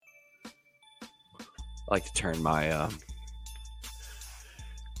like to turn my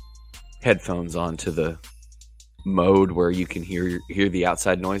headphones on to the mode where you can hear the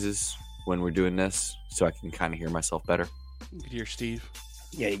outside noises when we're doing this, so I can kind of hear myself better. You can hear Steve.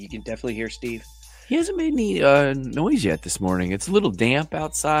 Yeah, you can definitely hear Steve. He hasn't made any noise yet this morning. It's a little damp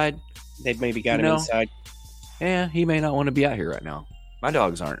outside. They've maybe got him inside. Yeah, he may not want to be out here right now. My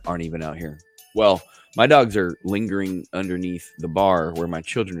dogs aren't even out here. Well, my dogs are lingering underneath the bar where my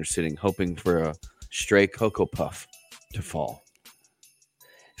children are sitting, hoping for a stray Cocoa Puff to fall.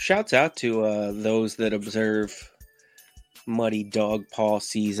 Shouts out to those that observe muddy dog paw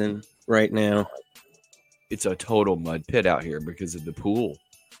season right now. It's a total mud pit out here because of the pool.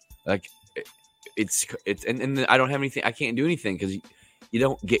 Like it's and I don't have anything. I can't do anything because you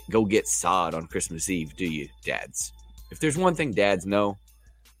don't go get sod on Christmas Eve, do you, dads? If there's one thing dads know,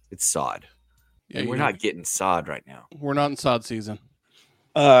 it's sod. Yeah, and we're not getting sod right now. We're not in sod season.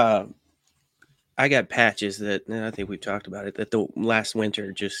 I got patches that I think we've talked about it that the last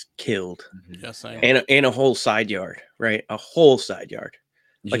winter just killed. Yes, I am. And a whole side yard, right? A whole side yard,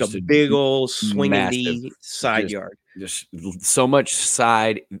 like a big old swinging side yard. Just so much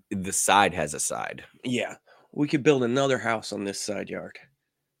side. The side has a side. Yeah, we could build another house on this side yard,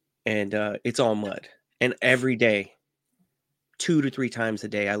 and it's all mud. And every day, 2 to 3 times a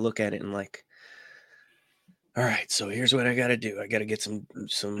day, I look at it and like, all right, so here's what I got to do. I got to get some.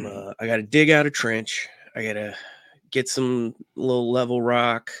 I got to dig out a trench. I got to get some little level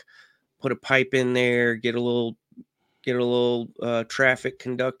rock, put a pipe in there, get a little traffic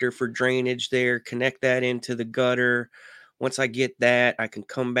conductor for drainage there, connect that into the gutter. Once I get that, I can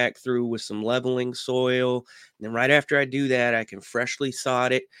come back through with some leveling soil. And then right after I do that, I can freshly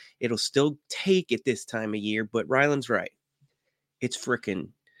sod it. It'll still take it this time of year, but Ryland's right. It's freaking...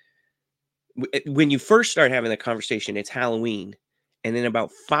 When you first start having that conversation, it's Halloween. And then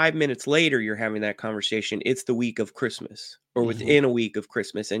about 5 minutes later, you're having that conversation. It's the week of Christmas or within a week of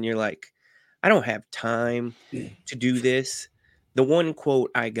Christmas. And you're like, I don't have time to do this. The one quote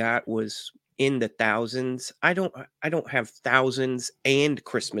I got was in the thousands. I don't have thousands and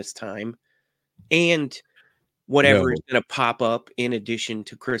Christmas time and whatever is going to pop up in addition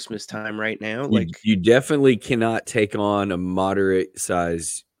to Christmas time right now. You definitely cannot take on a moderate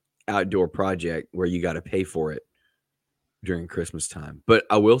size outdoor project where you got to pay for it during Christmas time. But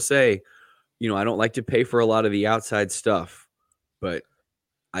I will say, I don't like to pay for a lot of the outside stuff, but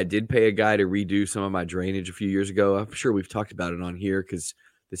I did pay a guy to redo some of my drainage a few years ago. I'm sure we've talked about it on here because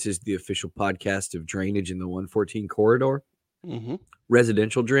this is the official podcast of drainage in the 114 corridor,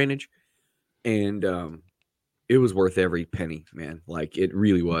 residential drainage. And it was worth every penny, man. Like it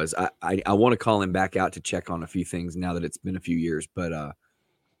really was. I want to call him back out to check on a few things now that it's been a few years, but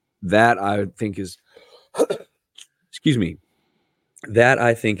that I think is, excuse me, that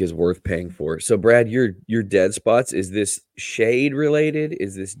I think is worth paying for. So, Brad, your dead spots, is this shade related?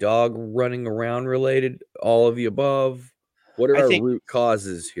 Is this dog running around related? All of the above? What are our root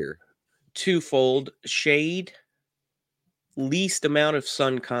causes here? Twofold: shade, least amount of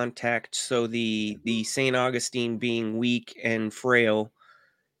sun contact. So the St. Augustine, being weak and frail,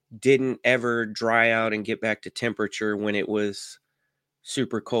 didn't ever dry out and get back to temperature when it was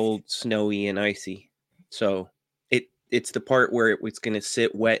super cold, snowy, and icy. So it's the part where it's going to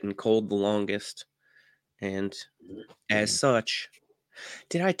sit wet and cold the longest. And as such,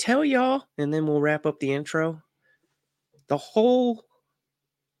 did I tell y'all? And then we'll wrap up the intro. The whole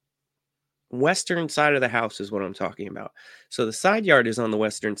western side of the house is what I'm talking about. So the side yard is on the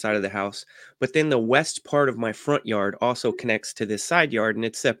western side of the house, but then the west part of my front yard also connects to this side yard, and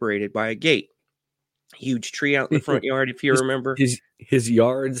it's separated by a gate. Huge tree out in the front yard, if you remember. His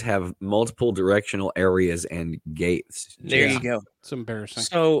yards have multiple directional areas and gates. There you go. It's embarrassing.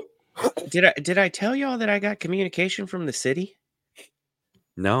 So did I tell y'all that I got communication from the city?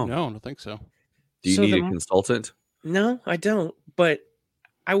 No, I don't think so. Do you need a consultant? No, I don't. But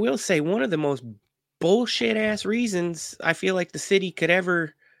I will say one of the most bullshit ass reasons I feel like the city could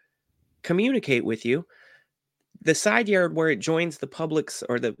ever communicate with you, the side yard where it joins the public's,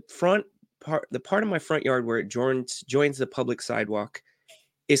 or the front part, the part of my front yard where it joins the public sidewalk,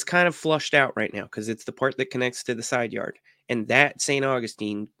 is kind of flushed out right now because it's the part that connects to the side yard. And that St.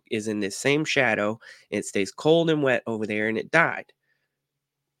 Augustine is in this same shadow, and it stays cold and wet over there, and it died.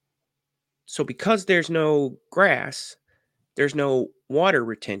 So because there's no grass, there's no water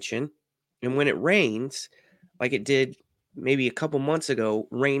retention. And when it rains, like it did maybe a couple months ago,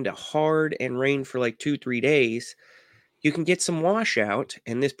 rained hard and rained for like 2-3 days, you can get some washout.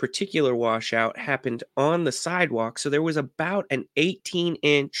 And this particular washout happened on the sidewalk. So there was about an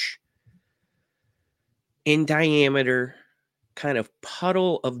 18-inch in diameter kind of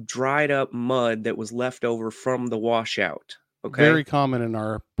puddle of dried up mud that was left over from the washout. Okay. Very common in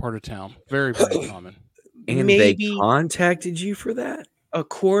our part of town. Very, very common. And Maybe they contacted you for that? a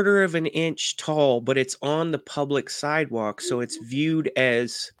quarter of an inch tall, but it's on the public sidewalk, so it's viewed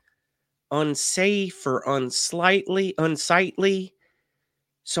as unsafe or unsightly.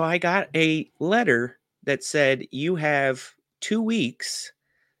 So I got a letter that said you have 2 weeks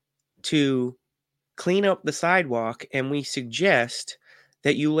to clean up the sidewalk, and we suggest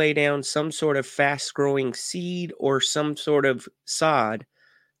that you lay down some sort of fast-growing seed or some sort of sod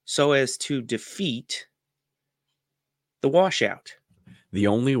so as to defeat the washout. The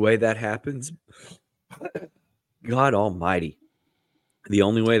only way that happens, God almighty, the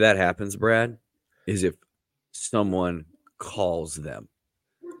only way that happens, Brad, is if someone calls them.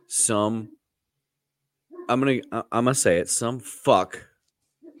 I'm gonna say it, some fuck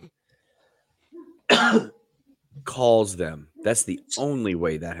calls them. That's the only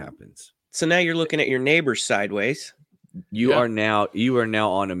way that happens. So now you're looking at your neighbors sideways. You are now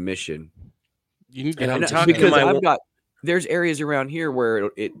on a mission. You need to And have I'm this talking to because my there's areas around here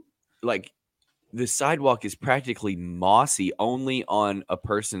where it like the sidewalk is practically mossy only on a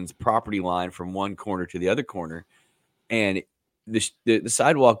person's property line from one corner to the other corner, and the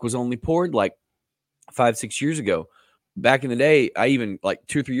sidewalk was only poured like 5-6 years ago. Back in the day, I even like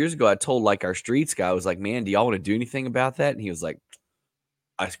 2-3 years ago, I told like our streets guy, I was like, "Man, do y'all want to do anything about that?" And he was like,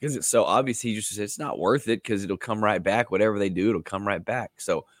 "Because it's so obvious." He just said, "It's not worth it because it'll come right back. Whatever they do, it'll come right back."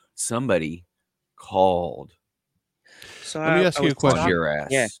 So somebody called. So Let me ask you a question. On your ass.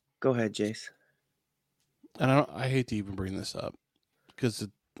 Yeah, go ahead, Jace. And I hate to even bring this up because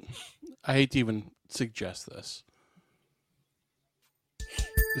I hate to even suggest this.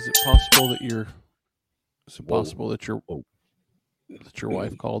 Is it possible that your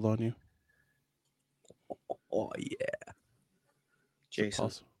wife called on you? Oh yeah, Jason.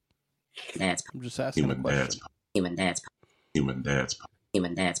 Dad's I'm just asking a question. human dad's human dad's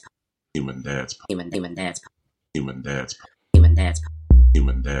human dad's human dad's human dad's human dad's human dad's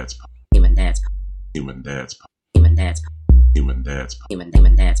human dad's human dad's human dad's human dad's human dad's human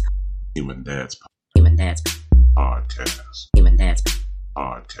dad's human dad's human dad's podcast human dad's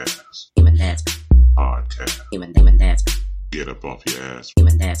podcast human dad's podcast human dad's get up off your ass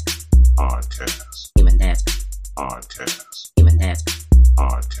human dad's podcast human dad's podcast human dad's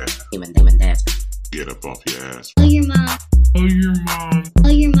podcast human dad's get up off your ass. Oh your mom. Oh your mom. Oh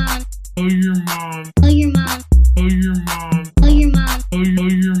your mom. Oh your mom. Oh your mom. Oh your mom. Oh your mom.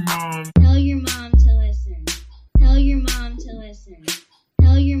 Oh your mom. Tell your mom to listen. Tell your mom to listen.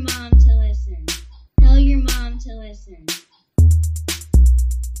 Tell your mom to listen. Tell your mom to listen.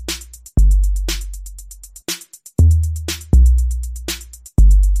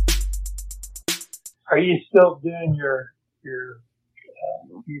 Are you still doing your YouTube?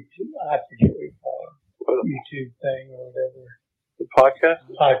 I forget what you call it. YouTube thing or whatever. The podcast?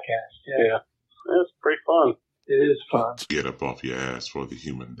 Podcast, yeah. It's pretty fun. It is fun. Get up off your ass for the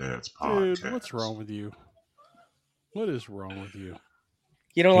Human Dads podcast. Dude, what's wrong with you? What is wrong with you?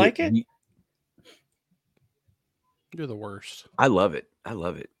 You don't like it? You're the worst. I love it. I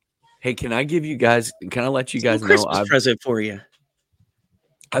love it. Hey, can I let you guys It's a know Christmas present for you.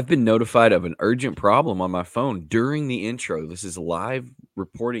 I've been notified of an urgent problem on my phone during the intro. This is live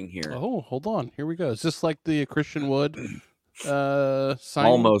reporting here. Oh, hold on. Here we go. Is this like the Christian Wood sign?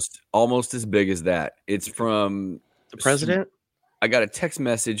 Almost as big as that. It's from The president? I got a text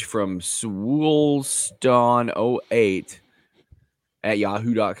message from Swoolston08 at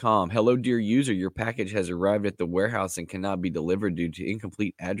yahoo.com. Hello, dear user. Your package has arrived at the warehouse and cannot be delivered due to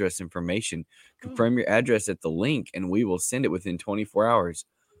incomplete address information. Confirm your address at the link and we will send it within 24 hours.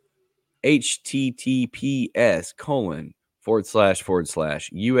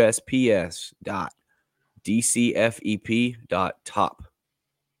 https://USPS.DCFEP.top.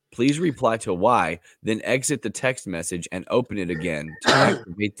 Please reply to Y, then exit the text message and open it again to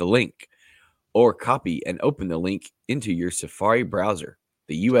activate the link, or copy and open the link into your Safari browser.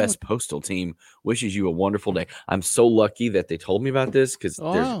 The U.S. Postal Team wishes you a wonderful day. I'm so lucky that they told me about this because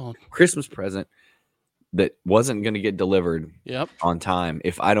there's a Christmas present that wasn't going to get delivered on time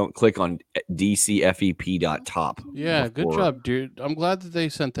if I don't click on DCFEP.top. Yeah, good job, dude. I'm glad that they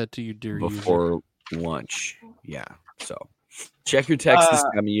sent that to you, dear before lunch. Yeah, so check your text this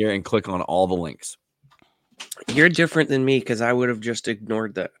time of year and click on all the links. You're different than me because I would have just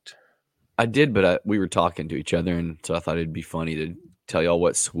ignored that. I did, but we were talking to each other, and so I thought it'd be funny to tell y'all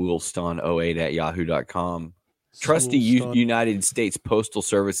what Swoolston08 at yahoo.com. Trusty United States Postal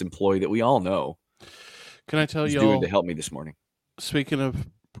Service employee that we all know. Can I tell y'all doing to help me this morning? Speaking of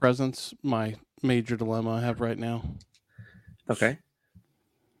presents, my major dilemma I have right now. Okay.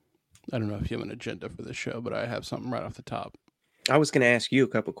 I don't know if you have an agenda for this show, but I have something right off the top. I was going to ask you a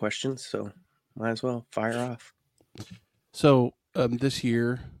couple questions, so might as well fire off. So this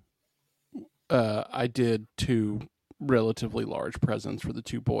year, I did 2 relatively large presents for the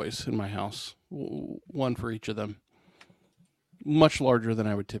 2 boys in my house, one for each of them. Much larger than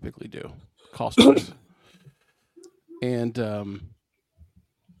I would typically do, cost-wise. And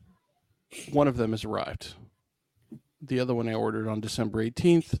one of them has arrived. The other one I ordered on December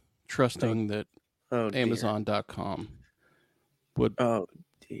 18th, trusting that Amazon.com would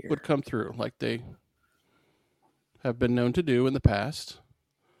come through like they have been known to do in the past.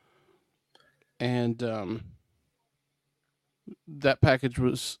 And that package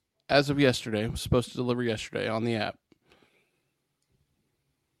was, as of yesterday, was supposed to deliver yesterday on the app.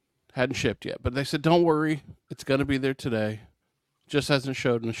 Hadn't shipped yet, but they said, don't worry, it's going to be there today. Just hasn't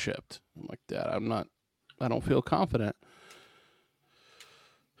showed and shipped. I'm like, Dad, I don't feel confident.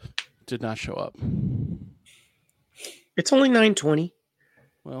 Did not show up. It's only 9:20.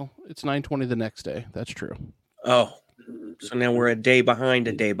 Well, it's 9:20 the next day. That's true. Oh, so now we're a day behind.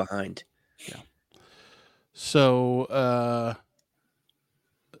 Yeah. So I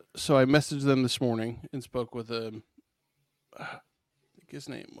messaged them this morning and spoke with him. I think his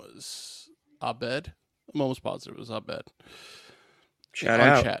name was Abed. I'm almost positive it was Abed. Shout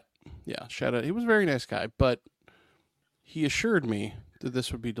out. Chat. Yeah, shout out. He was a very nice guy, but he assured me that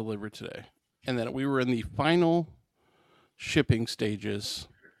this would be delivered today and that we were in the final shipping stages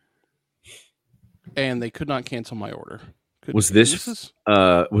and they could not cancel my order. Was this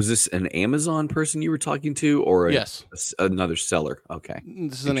an Amazon person you were talking to, or yes, another seller? Okay,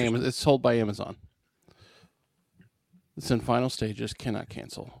 this is an Amazon. It's sold by Amazon. It's in final stages. Cannot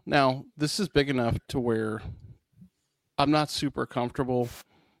cancel. Now, this is big enough to where I'm not super comfortable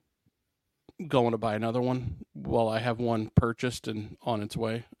going to buy another one while I have one purchased and on its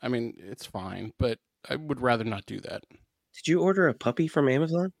way. I mean, it's fine, but I would rather not do that. Did you order a puppy from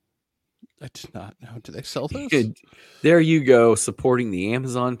Amazon? I did not know. Do they sell those? There you go, supporting the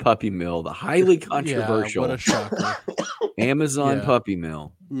Amazon Puppy Mill, the highly controversial. Yeah, what a shocker. Amazon Puppy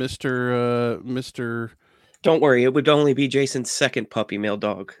Mill. Mr. Don't worry, it would only be Jason's second puppy mill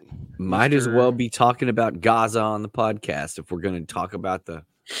dog. Might as well be talking about Gaza on the podcast if we're going to talk about the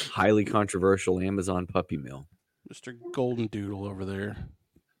highly controversial Amazon Puppy Mill. Mr. Golden Doodle over there.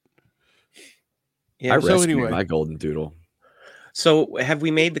 Yeah, I rescued my Golden Doodle. So have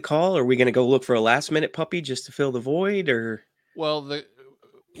we made the call? Or are we going to go look for a last minute puppy just to fill the void? Or well,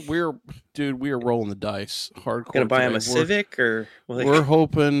 we are rolling the dice hardcore. Going to buy him a Civic, or we're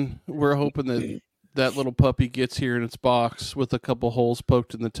hoping that little puppy gets here in its box with a couple holes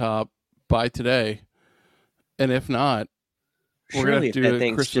poked in the top by today, and if not, we're going to have to do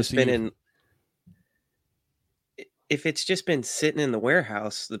a Christmas Eve. If it's just been sitting in the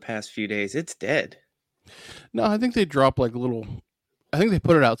warehouse the past few days, it's dead. No, I think they drop like a little. I think they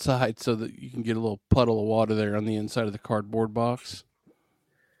put it outside so that you can get a little puddle of water there on the inside of the cardboard box.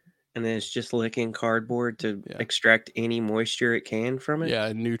 And then it's just licking cardboard to extract any moisture it can from it? Yeah,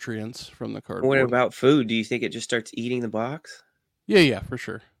 and nutrients from the cardboard. What about food? Do you think it just starts eating the box? Yeah, for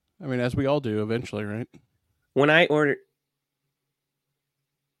sure. I mean, as we all do eventually, right? When I ordered...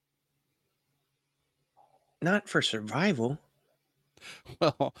 Not for survival.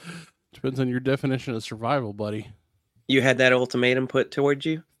 Well, depends on your definition of survival, buddy. You had that ultimatum put towards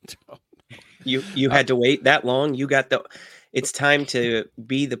you? You had to wait that long? You got the... It's time to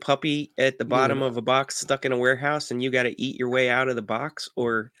be the puppy at the bottom of a box stuck in a warehouse, and you got to eat your way out of the box,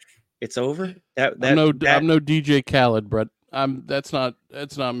 or it's over. I'm no DJ Khaled, Brett. That's not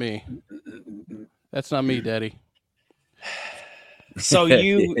me. That's not me, Daddy. So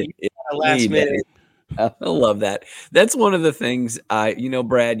you last minute. I love that. That's one of the things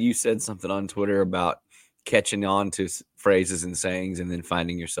Brad, you said something on Twitter about catching on to phrases and sayings and then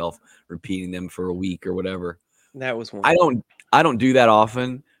finding yourself repeating them for a week or whatever. That was one. I don't do that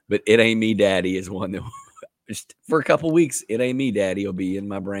often, but "It Ain't Me, Daddy" is one that just for a couple weeks. "It Ain't Me, Daddy" will be in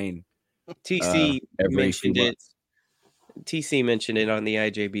my brain. TC mentioned it. TC mentioned it on the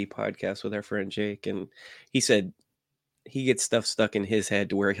IJB podcast with our friend Jake, and he said he gets stuff stuck in his head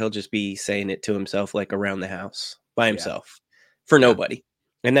to where he'll just be saying it to himself, like around the house by himself for nobody.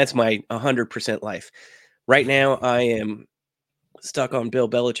 And that's my 100% life. Right now, I am stuck on Bill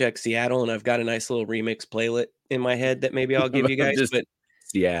Belichick Seattle, and I've got a nice little remix playlist in my head that maybe I'll give you guys. But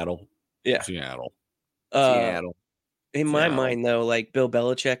Seattle. Yeah. Seattle. In my mind, though, like Bill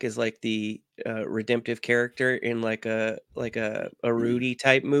Belichick is like the redemptive character in like a Rudy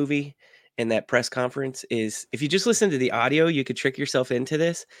type movie. And that press conference is, if you just listen to the audio, you could trick yourself into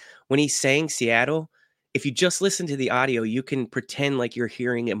this. When he's saying Seattle, if you just listen to the audio, you can pretend like you're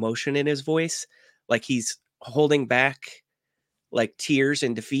hearing emotion in his voice, like he's holding back like tears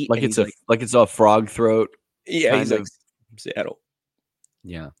and defeat. Like and it's he's like it's a frog throat. yeah, he's kind like of. Seattle,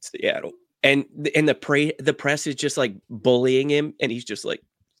 Yeah. Seattle, and the press is just like bullying him, and he's just like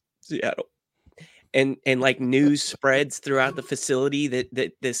Seattle, and like news spreads throughout the facility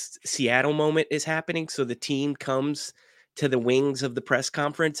that this Seattle moment is happening. So the team comes to the wings of the press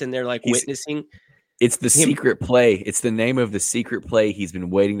conference, and they're like witnessing. It's the him. secret play. It's the name of the secret play he's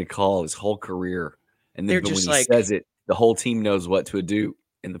been waiting to call his whole career. And then when he says it, the whole team knows what to do.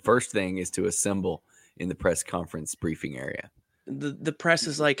 And the first thing is to assemble in the press conference briefing area. The press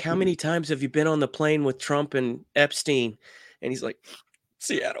is like, how many times have you been on the plane with Trump and Epstein? And he's like,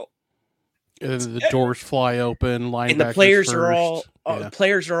 Seattle. And the doors fly open, linebackers and the players first. are all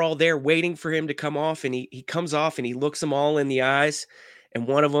players are all there waiting for him to come off, and he comes off and he looks them all in the eyes, and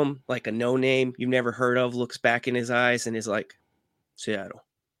one of them, like a no name you've never heard of, looks back in his eyes and is like, Seattle.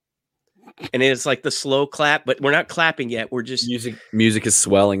 And it's like the slow clap, but we're not clapping yet. We're just music is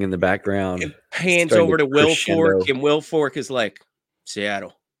swelling in the background. It pans over to Will Fork, and Will Fork is like,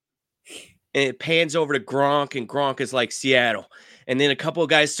 Seattle. And it pans over to Gronk, and Gronk is like, Seattle. And then a couple of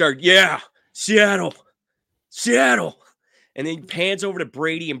guys start, yeah, Seattle. And then he pans over to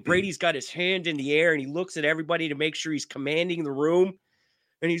Brady, and Brady's got his hand in the air, and he looks at everybody to make sure he's commanding the room.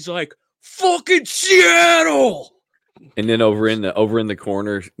 And he's like, fucking Seattle. And then over in the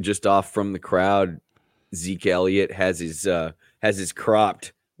corner, just off from the crowd, Zeke Elliott has his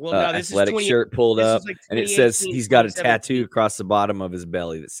cropped athletic shirt pulled up, and it says he's got a tattoo across the bottom of his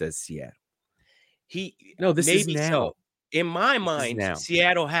belly that says Seattle. This is now. So. In my mind,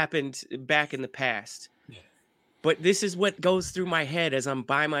 Seattle happened back in the past. But this is what goes through my head as I'm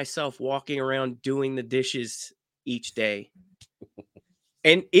by myself walking around doing the dishes each day.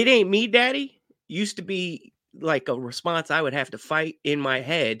 And it ain't me, Daddy. Used to be like a response I would have to fight in my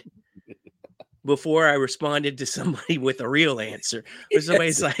head before I responded to somebody with a real answer. Where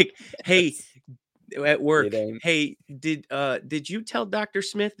somebody's like, hey, at work, hey, did you tell Dr.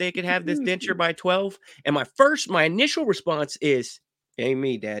 Smith they could have this denture by 12? And my initial response is, ain't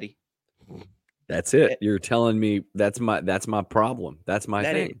me, Daddy. That's it. You're telling me that's my problem. That's my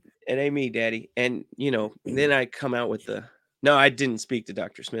thing. It ain't me, Daddy. And then I come out with no, I didn't speak to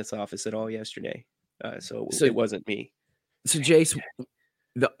Dr. Smith's office at all yesterday. So it wasn't me. So Jace,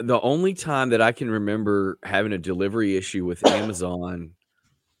 the only time that I can remember having a delivery issue with Amazon,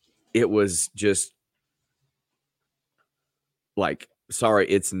 it was just like, sorry,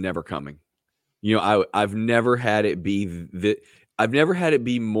 it's never coming. I've never had it be I've never had it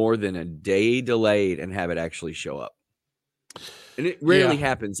be more than a day delayed and have it actually show up. And it rarely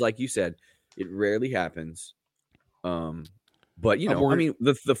happens, like you said. It rarely happens. But I mean,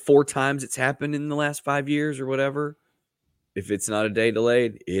 the 4 times it's happened in the last 5 years or whatever, if it's not a day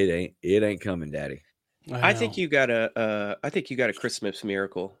delayed, it ain't coming, Daddy. I think you got a Christmas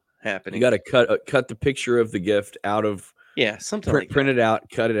miracle happening. You got to cut the picture of the gift out of something print it out,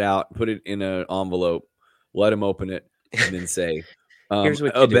 cut it out, put it in an envelope, let him open it, and then say, here's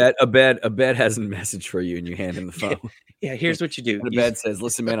what Abed has a message for you, and you hand him the phone. Yeah, here's what you do. And Abed says,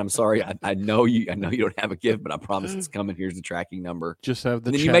 listen, man, I'm sorry. I know you don't have a gift, but I promise it's coming. Here's the tracking number. Just have the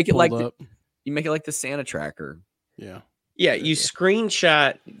and then chat you make it like up. you make it like the Santa tracker. Yeah. Yeah, you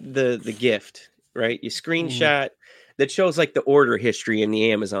screenshot the gift, right? You screenshot that shows like the order history in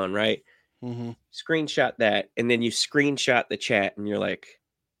the Amazon, right? Mm-hmm. Screenshot that, and then you screenshot the chat, and you're like,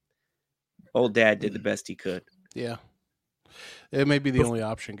 old Dad did the best he could. Yeah. It may be the only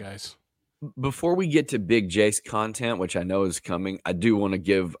option, guys. Before we get to Big Jace content, which I know is coming, I do want to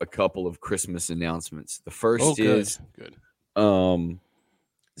give a couple of Christmas announcements. The first is good.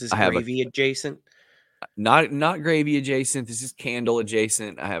 Is this gravy adjacent? Not gravy adjacent. This is candle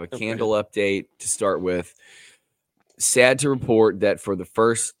adjacent. I have a candle update to start with. Sad to report that for the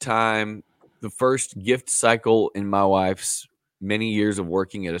first time, the first gift cycle in my wife's many years of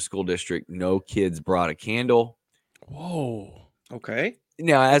working at a school district, no kids brought a candle. Whoa. Okay.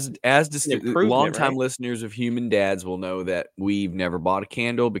 Now, as longtime listeners of Human Dads will know that we've never bought a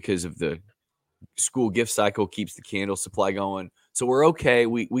candle because of the school gift cycle keeps the candle supply going. So we're okay.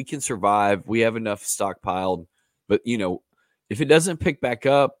 We can survive. We have enough stockpiled. But, if it doesn't pick back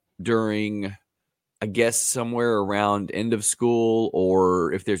up during, I guess, somewhere around end of school,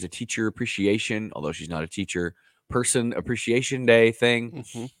 or if there's a teacher appreciation, although she's not a teacher, person appreciation day thing,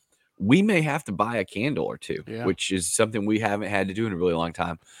 we may have to buy a candle or two, which is something we haven't had to do in a really long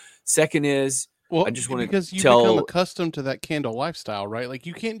time. Second is, I just want to because you become accustomed to that candle lifestyle, right? Like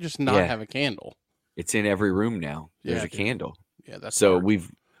you can't just not have a candle. It's in every room now. There's a candle. Yeah, that's so hard.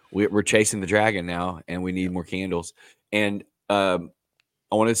 we're chasing the dragon now, and we need more candles. And I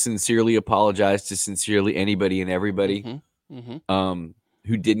want to sincerely apologize to sincerely anybody and everybody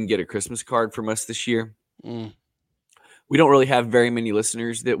who didn't get a Christmas card from us this year. We don't really have very many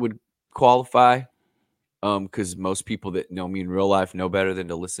listeners that would qualify, because most people that know me in real life know better than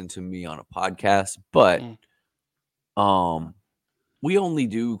to listen to me on a podcast. But we only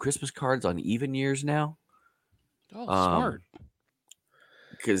do Christmas cards on even years now. Oh, smart.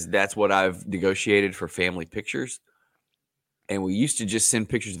 Because that's what I've negotiated for family pictures. And we used to just send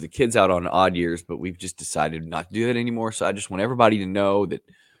pictures of the kids out on odd years, but we've just decided not to do that anymore. So I just want everybody to know that,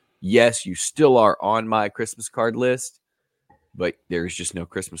 yes, you still are on my Christmas card list, but there's just no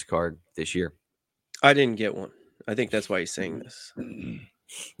Christmas card this year. I didn't get one. I think that's why he's saying this.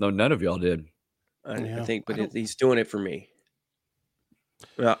 No, none of y'all did. I think, but he's doing it for me.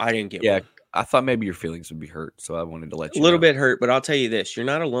 Well, I didn't get one. I thought maybe your feelings would be hurt, so I wanted to let you know. A little know. bit hurt, but I'll tell you this. You're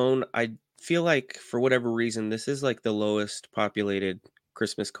not alone. I feel like, for whatever reason, this is like the lowest populated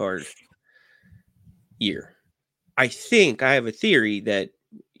Christmas card year. I think I have a theory that,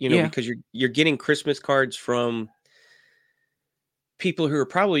 because you're getting Christmas cards from people who are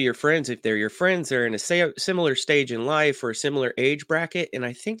probably your friends. If they're your friends, they're in a similar stage in life or a similar age bracket. And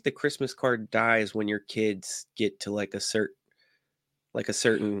I think the Christmas card dies when your kids get to like a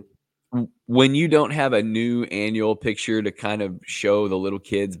certain. When you don't have a new annual picture to kind of show the little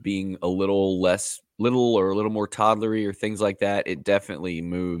kids being a little less little or a little more toddlery or things like that, it definitely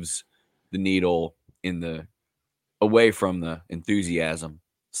moves the needle away from the enthusiasm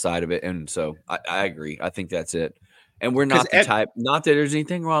side of it. And so I agree. I think that's it. And we're not the type, not that there's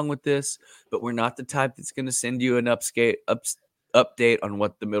anything wrong with this, but we're not the type that's going to send you an update on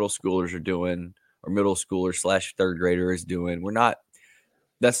what the middle schoolers are doing or middle schooler / third grader is doing. We're not.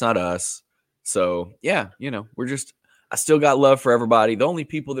 That's not us. So, yeah, I still got love for everybody. The only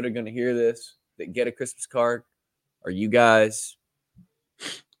people that are going to hear this that get a Christmas card are you guys,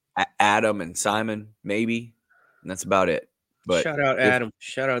 Adam and Simon, maybe. And that's about it. But shout out Adam.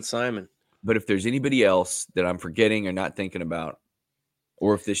 Shout out Simon. But if there's anybody else that I'm forgetting or not thinking about,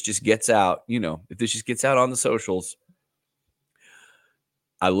 or if this just gets out, if this just gets out on the socials,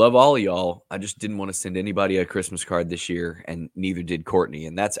 I love all of y'all. I just didn't want to send anybody a Christmas card this year, and neither did Courtney.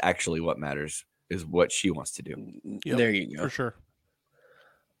 And that's actually what matters, is what she wants to do. Yep, there you go. For sure.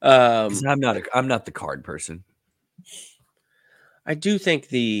 Because I'm not the card person. I do think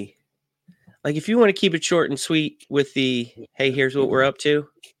if you want to keep it short and sweet with the, hey, here's what we're up to,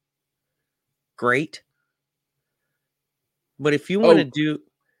 great. But if you want to do...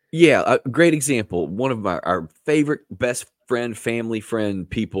 Yeah, a great example. One of our favorite, best friend, family friend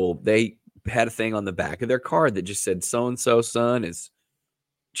people, they had a thing on the back of their card that just said, so-and-so son is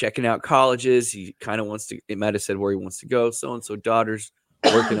checking out colleges. He kind of wants to, it might have said where he wants to go. So-and-so daughter's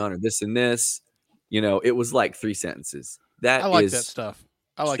working on her this and this. It was like 3 sentences. I like that stuff.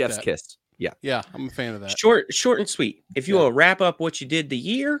 I like Chef's that. Kiss. Yeah. Yeah, I'm a fan of that. Short and sweet. If you want to wrap up what you did the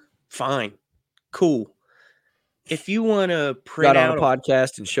year, fine. Cool. If you want to print out a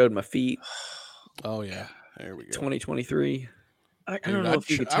podcast and showed my feet. Oh, yeah. There we go. 2023. I don't know if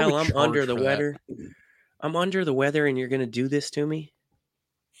you could tell I'm under the weather. I'm under the weather and you're going to do this to me.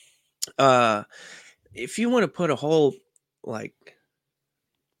 If you want to put a whole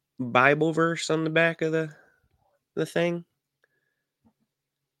Bible verse on the back of the thing,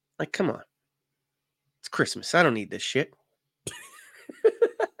 come on. It's Christmas. I don't need this shit.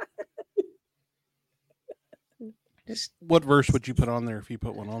 What verse would you put on there if you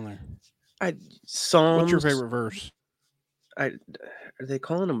put one on there? Psalms. What's your favorite verse? Are they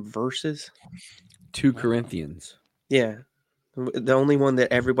calling them verses? 2 Corinthians. Yeah. The only one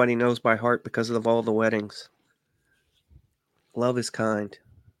that everybody knows by heart because of all the weddings. Love is kind.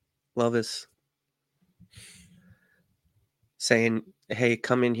 Love is saying, hey,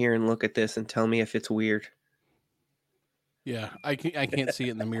 come in here and look at this and tell me if it's weird. Yeah, I can't see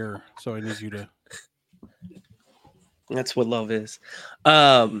it in the mirror, so I need you to. That's what love is.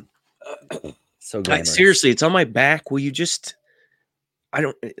 So glamorous. Seriously, it's on my back. Will you just... I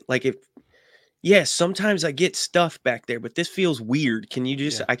don't... Yes, sometimes I get stuff back there, but this feels weird. Can you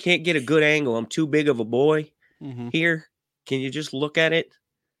just... Yeah. I can't get a good angle. I'm too big of a boy here. Can you just look at it?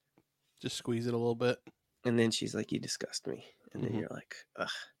 Just squeeze it a little bit. And then she's like, you disgust me. And then you're like, ugh,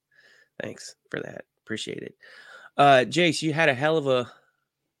 thanks for that. Appreciate it. Jace, you had a hell of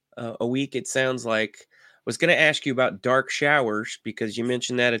a week, it sounds like. Was going to ask you about dark showers because you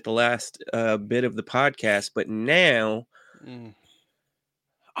mentioned that at the last bit of the podcast, but now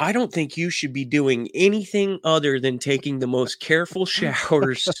I don't think you should be doing anything other than taking the most careful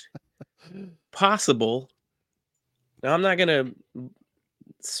showers possible. Now, I'm not going to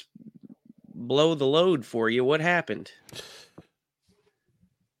blow the load for you. What happened?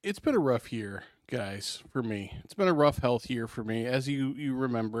 It's been a rough year, guys, for me. It's been a rough health year for me. As you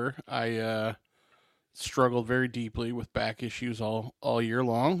remember, I struggled very deeply with back issues all year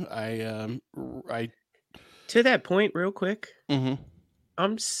long. I To that point, real quick, mm-hmm.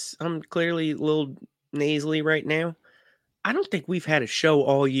 I'm clearly a little nasally right now. I don't think we've had a show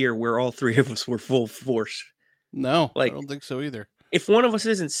all year where all three of us were full force. No, Like, I don't think so either. If one of us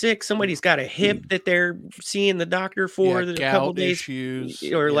isn't sick, somebody's got a hip that they're seeing the doctor for a couple days, issues,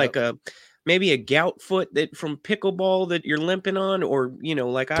 or like maybe a gout foot that from pickleball that you're limping on, or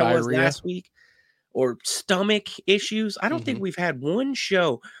like I was Diarrhea. last week, or stomach issues. I don't think we've had one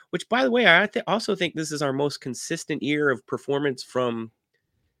show. Which, by the way, I also think this is our most consistent year of performance from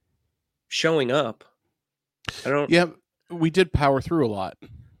showing up. I don't. Yeah, we did power through a lot.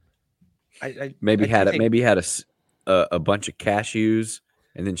 Maybe had a bunch of cashews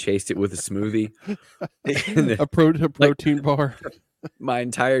and then chased it with a smoothie. a protein bar. My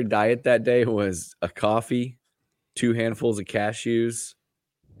entire diet that day was a coffee, 2 handfuls of cashews,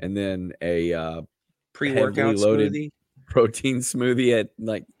 and then a pre-workout loaded smoothie, protein smoothie at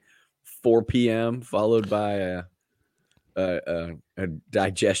like 4 p.m. followed by a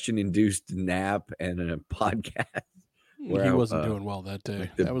digestion-induced nap and a podcast. He wasn't doing well that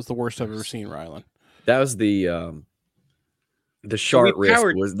day. That was the worst I've ever seen Rylan. That was the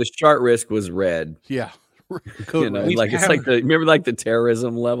chart risk was red. Yeah. Remember like the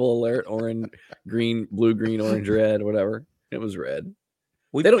terrorism level alert, orange, green, blue, green, orange, red, whatever. It was red.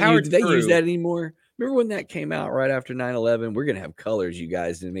 Do they use that anymore? Remember when that came out right after 9/11? We're gonna have colors, you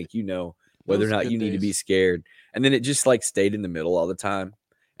guys, to make you know whether or not you need to be scared. And then it just like stayed in the middle all the time.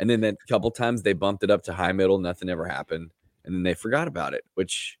 And then a couple times they bumped it up to high middle, nothing ever happened. And then they forgot about it,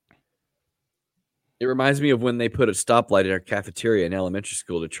 which it reminds me of when they put a stoplight in our cafeteria in elementary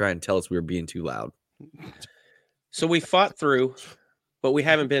school to try and tell us we were being too loud. So we fought through, but we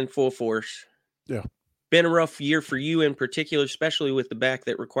haven't been full force. Yeah. Been a rough year for you in particular, especially with the back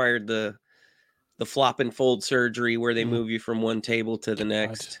that required the flop and fold surgery where they move you from one table to the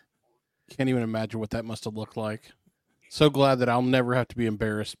next. Can't even imagine what that must have looked like. So glad that I'll never have to be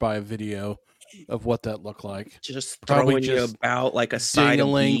embarrassed by a video of what that looked like. Just throwing you about like a side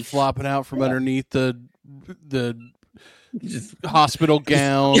of beef, flopping out from underneath the hospital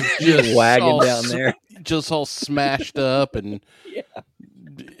gown, just wagging down there, just all smashed up and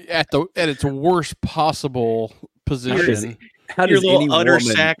at its worst possible position. How does your little utter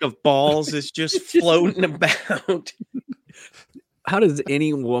sack of balls is just floating about? How does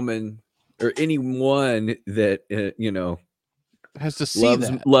any woman or anyone that has to see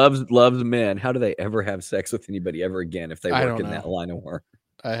loves men, how do they ever have sex with anybody ever again if they work in that line of work?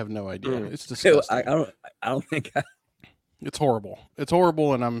 I have no idea. It's disgusting. I don't think it's horrible. It's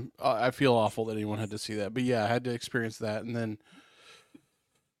horrible, and I feel awful that anyone had to see that. But yeah, I had to experience that, and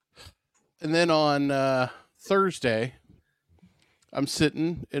then on Thursday, I'm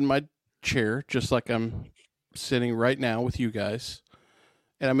sitting in my chair just like I'm sitting right now with you guys,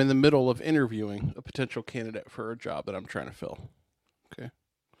 and I'm in the middle of interviewing a potential candidate for a job that I'm trying to fill.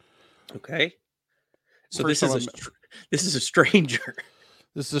 Okay. So this is a stranger.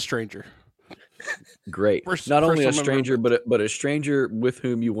 This is a stranger. Great. Not only a stranger, but a stranger with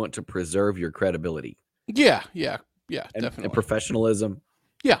whom you want to preserve your credibility. Yeah, definitely. And professionalism.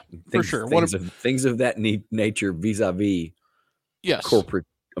 Yeah, for sure. Things of that nature vis-a-vis corporate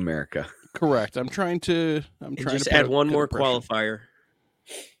America. Correct. I'm trying to add one more qualifier.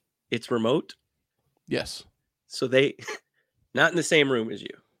 It's remote. Yes. So they not in the same room as you.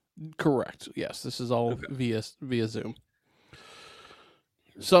 Correct. Yes, this is all via Zoom.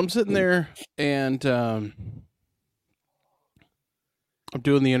 So I'm sitting there and I'm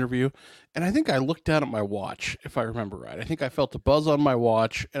doing the interview, and I think I looked down at my watch, if I remember right. I think I felt a buzz on my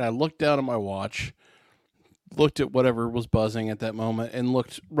watch, and I looked down at my watch, looked at whatever was buzzing at that moment, and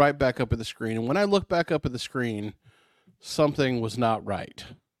looked right back up at the screen. And when I looked back up at the screen, something was not right.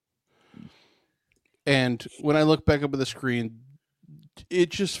 And when I looked back up at the screen, it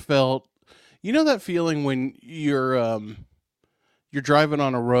just felt, that feeling when you're driving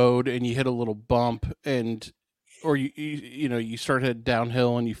on a road and you hit a little bump or you start heading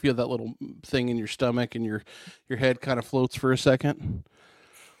downhill and you feel that little thing in your stomach and your head kind of floats for a second.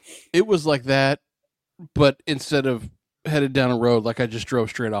 It was like that, but instead of headed down a road, like I just drove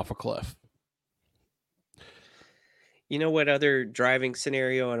straight off a cliff. You know what other driving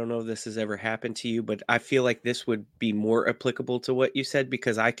scenario? I don't know if this has ever happened to you, but I feel like this would be more applicable to what you said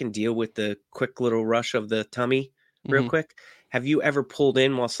because I can deal with the quick little rush of the tummy real quick. Have you ever pulled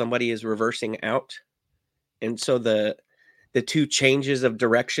in while somebody is reversing out? And so the the two changes of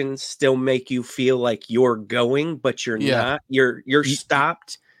direction still make you feel like you're going, but you're not. You're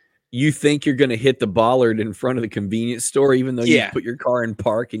stopped. You think you're going to hit the bollard in front of the convenience store, even though you Yeah. put your car in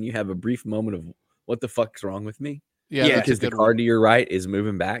park and you have a brief moment of what the fuck's wrong with me? Yeah, Because the car to your right is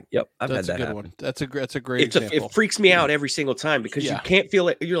moving back. Yep, I've that's had that a good happen. one. That's a great example. It freaks me out every single time because you can't feel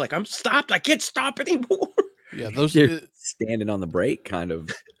it. You're like, I'm stopped. I can't stop anymore. Yeah, those You're standing on the brake, kind of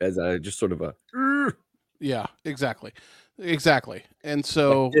as a just sort of a. Yeah, exactly. And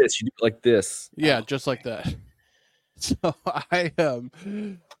so like this, you do it like this. Yeah, just like that. So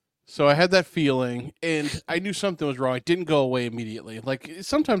I had that feeling, and I knew something was wrong. It didn't go away immediately. Like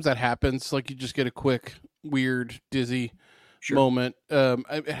sometimes that happens. Like you just get a quick, weird, dizzy moment.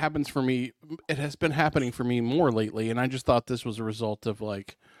 It happens for me. It has been happening for me more lately, and I just thought this was a result of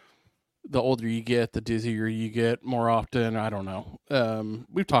like the older you get, the dizzier you get more often. I don't know.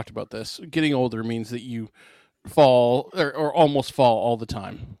 We've talked about this. Getting older means that you fall or almost fall all the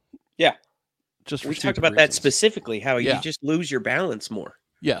time. Yeah. Just we talked about that specifically, how you just lose your balance more.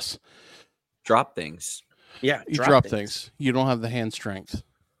 Yes. Drop things. Yeah. You drop things. You don't have the hand strength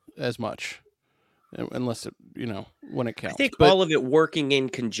as much unless it, when it counts. I think all of it working in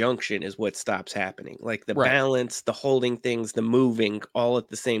conjunction is what stops happening. Like the balance, the holding things, the moving all at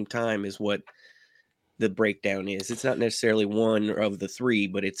the same time is what the breakdown is. It's not necessarily one of the three,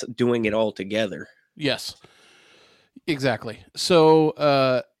 but it's doing it all together. Yes. Exactly.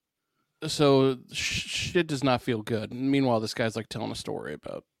 So shit does not feel good. Meanwhile, this guy's like telling a story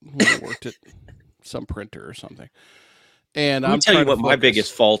about when he worked at some printer or something. And I'm tell you what my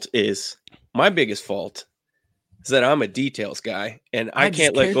biggest fault is. My biggest fault is that I'm a details guy, and I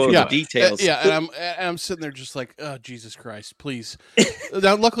can't let go of the details. And I'm sitting there just like, oh, Jesus Christ, please.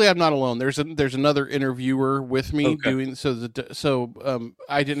 Now, luckily, I'm not alone. There's another interviewer with me doing so.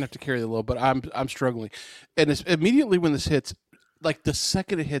 I didn't have to carry the load, but I'm struggling, and it's immediately when this hits. Like the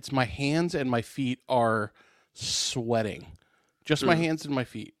second it hits, my hands and my feet are sweating. Just my hands and my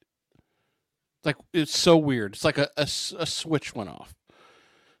feet. Like it's so weird. It's like a switch went off.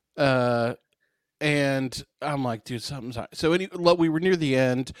 And I'm like, dude, something's not. So we were near the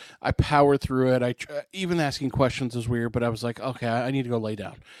end. I powered through it. Even asking questions was weird, but I was like, okay, I need to go lay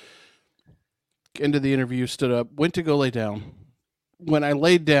down. End of the interview, stood up, went to go lay down. When I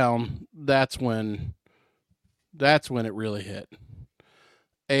laid down, that's when it really hit.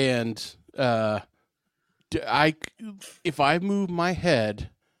 And if I move my head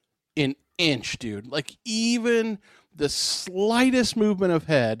an inch, dude, like even the slightest movement of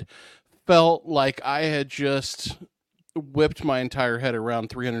head felt like I had just whipped my entire head around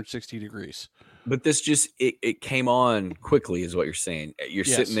 360 degrees. But this just, it came on quickly is what you're saying. You're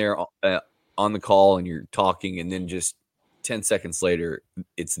sitting there on the call and you're talking, and then just 10 seconds later,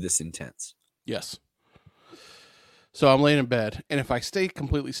 it's this intense. Yes. So I'm laying in bed, and if I stay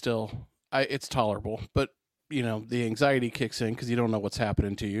completely still, it's tolerable. But, the anxiety kicks in because you don't know what's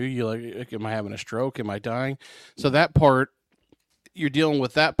happening to you. You're like, am I having a stroke? Am I dying? So that part, you're dealing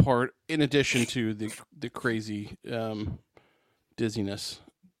with that part in addition to the crazy dizziness.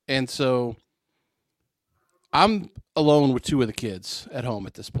 And so I'm alone with two of the kids at home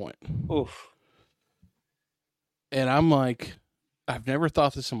at this point. Oof. And I'm like, I've never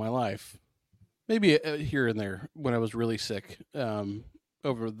thought this in my life. Maybe here and there when I was really sick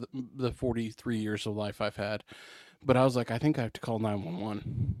over the 43 years of life I've had. But I was like, I think I have to call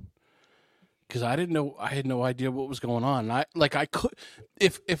 911 because I didn't know. I had no idea what was going on. And I could,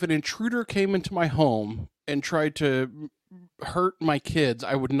 if an intruder came into my home and tried to hurt my kids,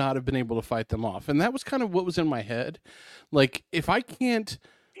 I would not have been able to fight them off. And that was kind of what was in my head. Like if I can't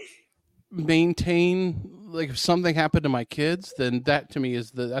maintain, like if something happened to my kids, then that to me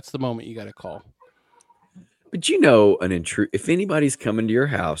is that's the moment you got to call. But if anybody's coming to your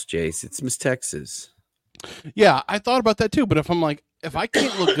house, Jace, it's Miss Texas. Yeah, I thought about that too. But if I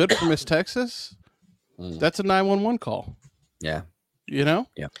can't look good for Miss Texas, that's a 911 call. Yeah. Yeah.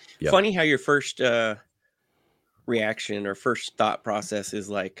 Funny how your first reaction or first thought process is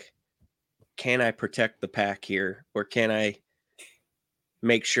like, can I protect the pack here? Or can I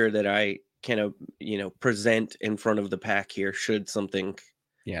make sure that I can, present in front of the pack here should something.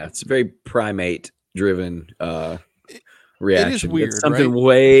 Yeah, it's a very primate driven reaction. It is weird, it's something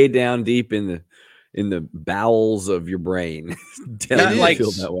way down deep in the bowels of your brain. Not like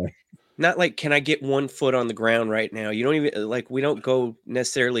feel that way. Not like, can I get one foot on the ground right now? You don't even we don't go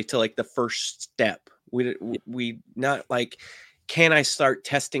necessarily to like the first step. We not like, can I start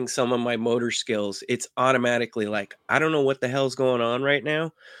testing some of my motor skills? It's automatically like, I don't know what the hell's going on right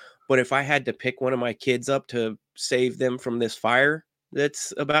now, but if I had to pick one of my kids up to save them from this fire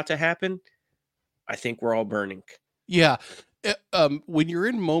that's about to happen, I think we're all burning. Yeah. When you're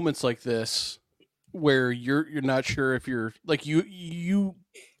in moments like this where you're not sure if you're like your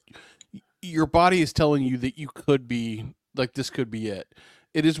body is telling you that you could be like this could be it.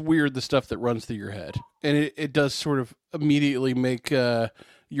 It is weird the stuff that runs through your head. And it does sort of immediately make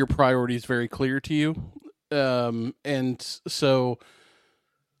your priorities very clear to you. And so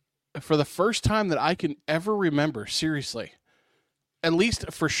for the first time that I can ever remember, seriously, at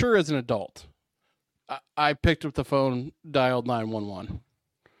least for sure as an adult, I picked up the phone, dialed 911.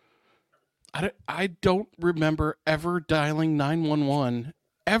 I don't remember ever dialing 911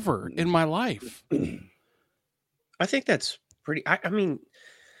 ever in my life. I think that's pretty. I mean,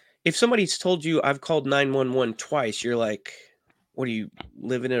 if somebody's told you I've called 911 twice, you're like, what do you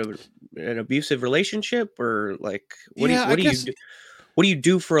live in an abusive relationship, or like what do you do? What do you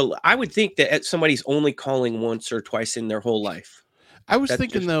do for I would think that somebody's only calling once or twice in their whole life. I was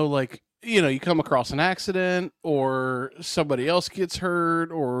thinking though, like, you come across an accident or somebody else gets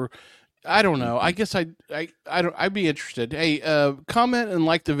hurt, or I don't know. I guess I'd be interested. Hey, comment and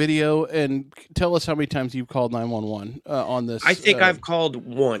like the video and tell us how many times you've called 911 on this. I think I've called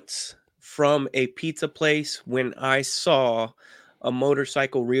once from a pizza place when I saw a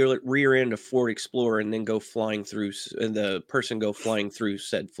motorcycle rear end a Ford Explorer and then go flying through, and the person go flying through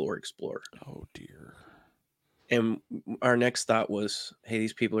said Ford Explorer. Oh dear. And our next thought was, hey,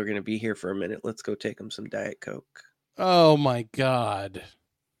 these people are going to be here for a minute. Let's go take them some Diet Coke. Oh my God.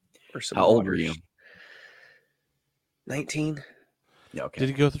 Or some How old were you? 19. Okay. Did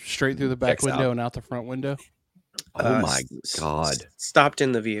he go straight through the back Checks window out. and out the front window? Oh my God. Stopped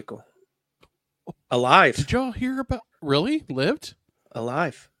in the vehicle. Alive. Did y'all hear about? Really? Lived?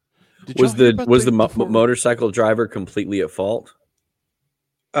 Alive. Was the motorcycle driver completely at fault?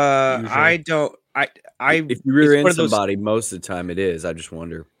 I don't. If you rear end somebody, most of the time it is. I just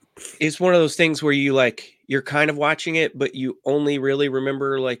wonder. It's one of those things where you're kind of watching it, but you only really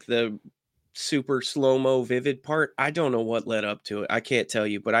remember like the super slow-mo vivid part. I don't know what led up to it. I can't tell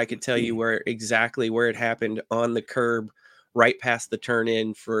you, but I could tell you exactly where it happened, on the curb right past the turn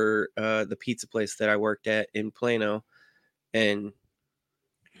in for the pizza place that I worked at in Plano. And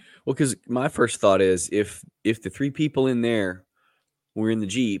well, because my first thought is if the three people in there were in the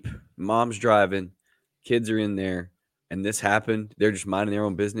Jeep, mom's driving, kids are in there, and this happened, they're just minding their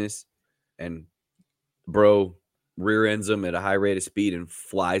own business, and bro rear ends them at a high rate of speed and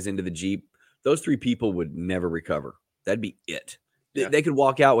flies into the Jeep, those three people would never recover. That'd be it. Yeah. They could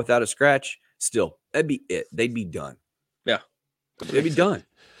walk out without a scratch. Still, that'd be it. They'd be done. Yeah. They'd be done.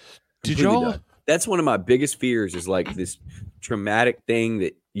 Did y'all? Done. That's one of my biggest fears, is like this traumatic thing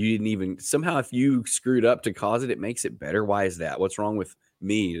that you didn't even, somehow if you screwed up to cause it, it makes it better. Why is that? What's wrong with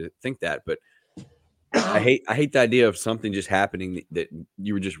me to think that? But I hate the idea of something just happening that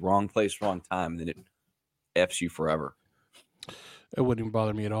you were just wrong place, wrong time, and then it F's you forever. It wouldn't even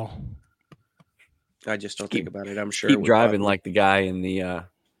bother me at all. I just don't think about it. I'm sure. Keep driving like the guy in the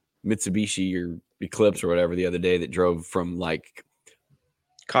Mitsubishi or Eclipse or whatever the other day that drove from like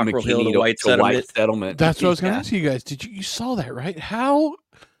Cockrell Hill to White Settlement. That's what I was going to ask you guys. Did you saw that, right? How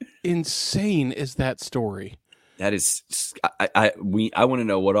insane is that story? That is, I want to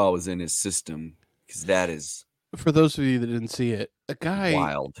know what all was in his system, because that is, for those of you that didn't see it, a guy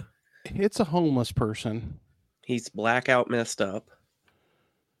wild hits a homeless person. He's blackout messed up.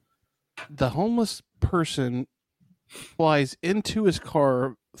 The homeless person flies into his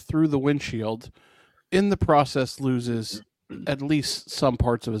car through the windshield. In the process, loses at least some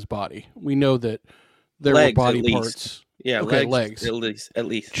parts of his body. We know that there were body parts. Yeah, okay, legs. At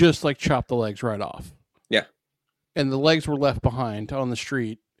least. Just like chop the legs right off. Yeah. And the legs were left behind on the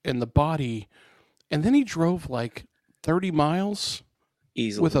street, and the body. And then he drove like 30 miles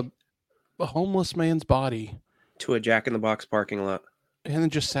easily with a homeless man's body to a Jack in the Box parking lot, and then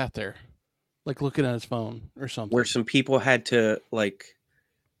just sat there, like looking at his phone or something. Where some people had to like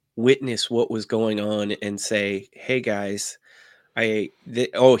witness what was going on and say, "Hey guys,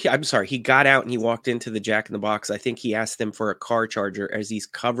 I'm sorry." He got out and he walked into the Jack in the Box. I think he asked them for a car charger as he's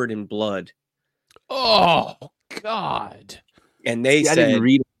covered in blood. Oh God! And they said, "I didn't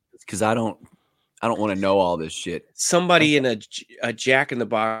read it because I don't want to know all this shit." Somebody in a Jack in the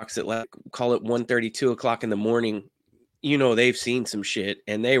Box at like, call it 1:30, 2 o'clock in the morning, they've seen some shit,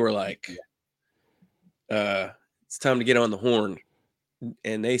 and they were like, it's time to get on the horn.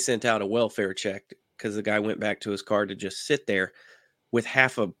 And they sent out a welfare check because the guy went back to his car to just sit there with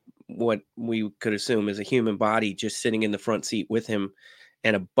half of what we could assume is a human body just sitting in the front seat with him,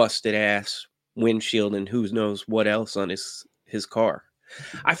 and a busted ass windshield and who knows what else on his car.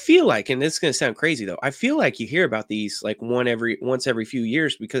 I feel like, and this is going to sound crazy though, I feel like you hear about these like once every few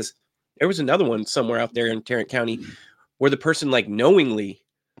years, because There was another one somewhere out there in Tarrant County where the person like knowingly,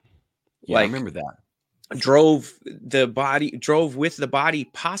 Yeah, I like, remember that. drove with the body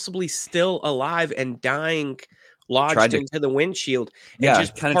possibly still alive and dying, lodged into the windshield, and Yeah,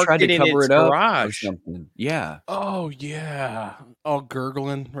 just kind of parked tried to it in cover its it up or garage. something. Yeah. Oh yeah, all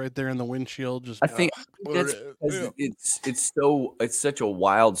gurgling right there in the windshield. Just I think that's it's such a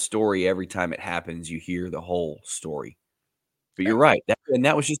wild story. Every time it happens, you hear the whole story. But you're right,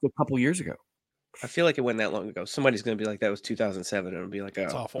 that was just a couple years ago. I feel like it wasn't that long ago. Somebody's going to be like, that was 2007. And it'll be like,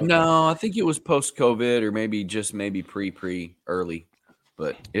 it's oh, awful. No, I think it was post-COVID or maybe early,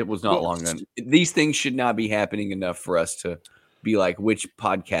 but it was not long ago. These things should not be happening enough for us to be like, which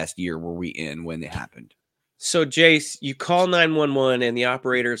podcast year were we in when it happened? So, Jace, you call 911 and the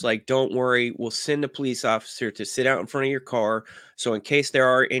operator's like, don't worry, we'll send a police officer to sit out in front of your car. So in case there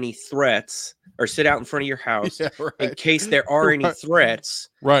are any threats, or sit out in front of your house, in case there are any threats,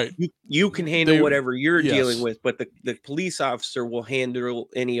 you can handle whatever you're dealing with, but the police officer will handle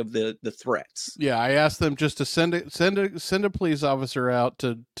any of the threats. Yeah, I asked them just to send a police officer out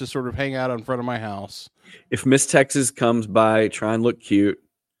to sort of hang out in front of my house. If Miss Texas comes by, try and look cute,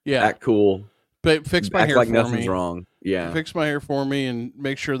 act cool. But fix my hair like for nothing's me. Wrong. Yeah. Fix my hair for me and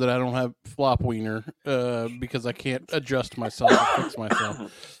make sure that I don't have flop wiener because I can't adjust myself or fix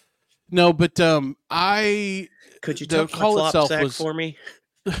myself. No, but could you touch my flop sack for me?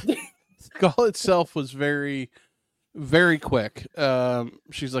 Call itself was very, very quick.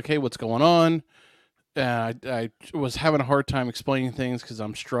 She's like, "Hey, what's going on?" I was having a hard time explaining things because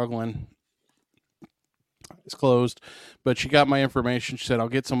I'm struggling. It's closed, but she got my information. She said, I'll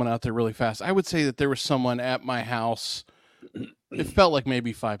get someone out there really fast. I would say that there was someone at my house. It felt like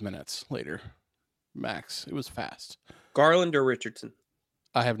maybe 5 minutes later, max. It was fast. Garland or Richardson?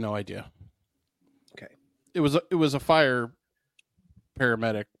 I have no idea. Okay. It was a fire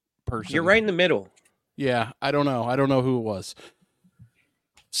paramedic person. You're right in the middle. Yeah, I don't know. I don't know who it was.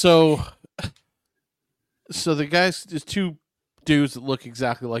 So the guys, there's two dudes that look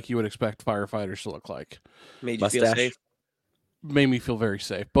exactly like you would expect firefighters to look like. Made you feel safe? Made me feel very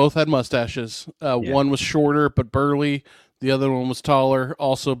safe. Both had mustaches. One was shorter but burly. The other one was taller,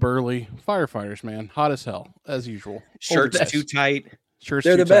 also burly. Firefighters, man. Hot as hell, as usual. Shirts too tight. Shirts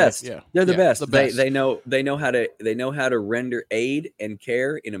They're too the best. tight. Yeah. They're the best. The best. They know how to render aid and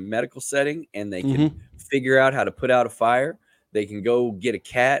care in a medical setting, and they can figure out how to put out a fire. They can go get a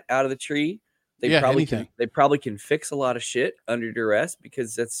cat out of the tree. They probably can fix a lot of shit under duress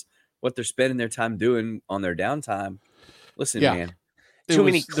because that's what they're spending their time doing on their downtime. Listen, man. Too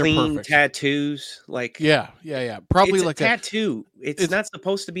many clean tattoos. Like probably it's like a tattoo. It's not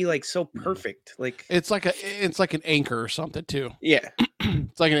supposed to be like so perfect. Like it's like an anchor or something too. Yeah.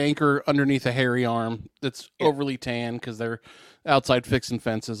 It's like an anchor underneath a hairy arm that's overly tan because they're outside fixing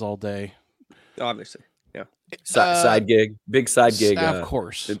fences all day. Obviously. Yeah. Side gig. Big side gig. Of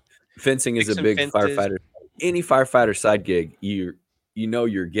course. Fencing is a big firefighter. Any firefighter side gig, you know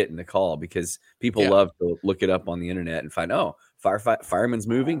you're getting the call because people love to look it up on the internet and find, fireman's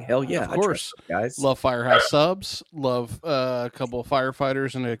moving. Hell yeah, of course, guys. Love Firehouse Subs. Love a couple of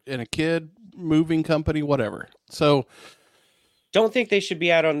firefighters and a kid moving company, whatever. So, don't think they should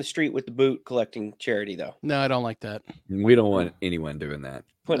be out on the street with the boot collecting charity, though. No, I don't like that. We don't want anyone doing that.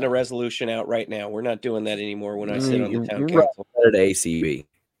 Putting a resolution out right now. We're not doing that anymore. When I sit on the town council at ACB.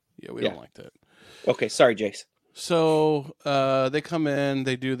 Yeah, we don't like that. Okay, sorry, Jace. So they come in,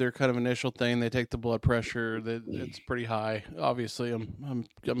 they do their kind of initial thing. They take the blood pressure. It's pretty high. Obviously, I'm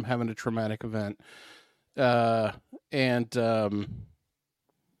having a traumatic event, and I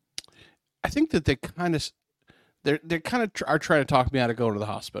think that they kind of are trying to talk me out of going to the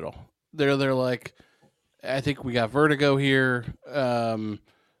hospital. They're like, I think we got vertigo here, and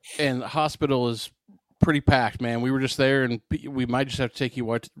the hospital is pretty packed, man. We were just there, and we might just have to take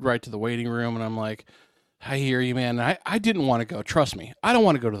you right to the waiting room. And I'm like, I hear you, man. I didn't want to go. Trust me. I don't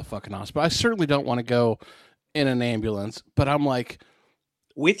want to go to the fucking hospital. I certainly don't want to go in an ambulance. But I'm like,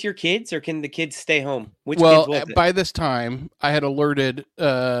 with your kids, or can the kids stay home? By this time, I had alerted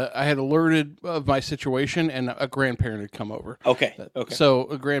of my situation, and a grandparent had come over. Okay. So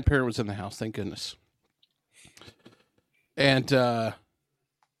a grandparent was in the house. Thank goodness. And I'm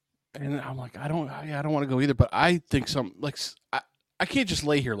like, I don't want to go either. But I think I can't just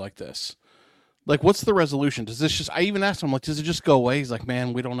lay here like this. Like, what's the resolution? Does this just? I even asked him, like, does it just go away? He's like,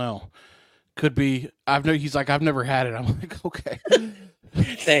 man, we don't know. Could be. He's like, I've never had it. I'm like, okay.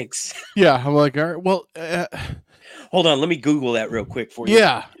 Thanks. Yeah, I'm like, all right. Well, hold on. Let me Google that real quick for you.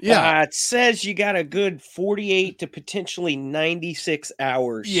 Yeah. It says you got a good 48 to potentially 96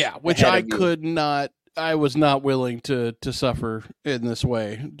 hours. Yeah, which I could not I was not willing to suffer in this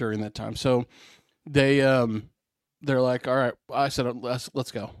way during that time. So they're like, all right. I said,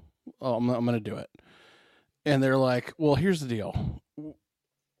 let's go. Oh, I'm going to do it. And they're like, well, here's the deal.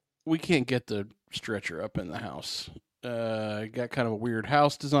 We can't get the stretcher up in the house. Got kind of a weird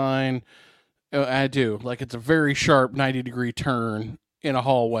house design. I do. Like, it's a very sharp 90-degree turn in a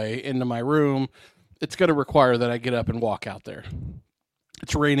hallway into my room. It's going to require that I get up and walk out there.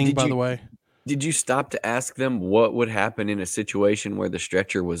 It's raining, by the way. Did you stop to ask them what would happen in a situation where the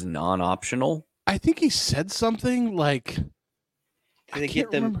stretcher was non-optional? I think he said something like... Did they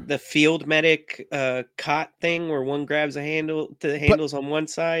get the field medic cot thing where one grabs the handles on one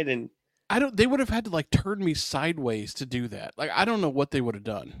side and they would have had to like turn me sideways to do that. Like, I don't know what they would have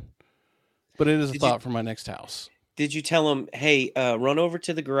done. But it is a thought for my next house. Did you tell them, hey, run over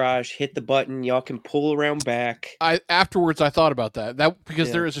to the garage, hit the button, y'all can pull around back? Afterwards I thought about that.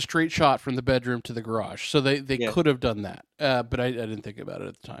 Because there is a straight shot from the bedroom to the garage. So they could have done that. But I didn't think about it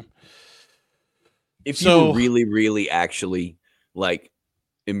at the time. If you were really, really actually like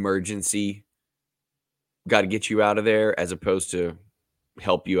emergency, got to get you out of there as opposed to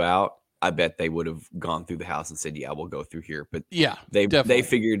help you out, I bet they would have gone through the house and said, yeah, we'll go through here. But yeah, they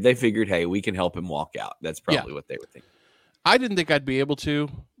figured, hey, we can help him walk out. That's probably what they were thinking. I didn't think I'd be able to,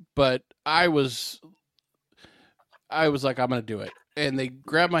 but I was like, I'm going to do it. And they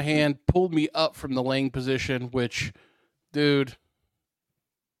grabbed my hand, pulled me up from the laying position, which, dude,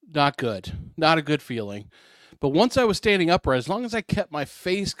 not good. Not a good feeling. But once I was standing upright, as long as I kept my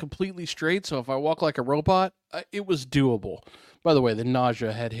face completely straight, so if I walk like a robot, it was doable. By the way, the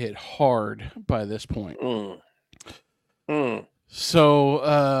nausea had hit hard by this point.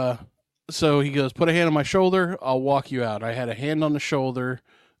 So he goes, put a hand on my shoulder, I'll walk you out. I had a hand on the shoulder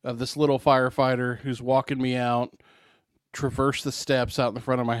of this little firefighter who's walking me out, traversed the steps out in the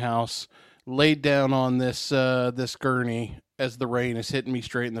front of my house, laid down on this gurney as the rain is hitting me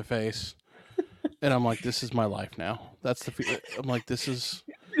straight in the face. And I'm like, this is my life now. I'm like, this is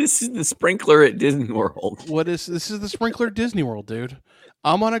the sprinkler at Disney World. This is the sprinkler at Disney World, dude.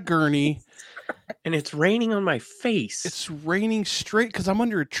 I'm on a gurney. And it's raining on my face. It's raining straight because I'm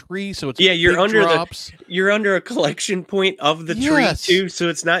under a tree, so it's you're under drops. You're under a collection point of the tree too, so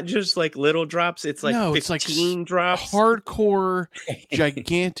it's not just like little drops. It's like 15 drops, hardcore,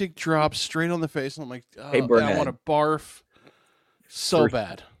 gigantic drops straight on the face. And I'm like, oh, hey, Brad, I want to barf so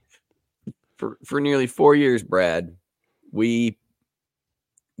bad. For nearly 4 years, Brad, we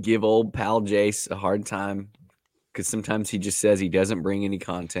give old pal Jace a hard time because sometimes he just says he doesn't bring any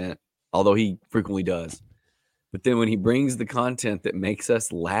content, although he frequently does. But then when he brings the content that makes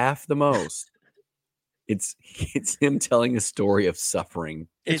us laugh the most, it's him telling a story of suffering.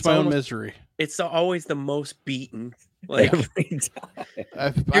 It's my own misery. It's always the most beaten. Like every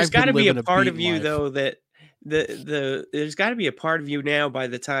time. There's got to be a part of you though that there's got to be a part of you now by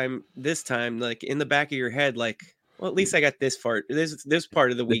the time like in the back of your head, like, well, at least I got this part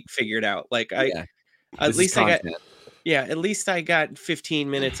of the week figured out. Like at least I got 15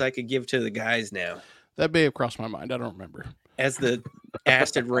 minutes I could give to the guys now. That may have crossed my mind. I don't remember. As the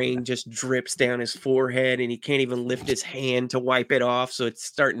acid rain just drips down his forehead and he can't even lift his hand to wipe it off. So it's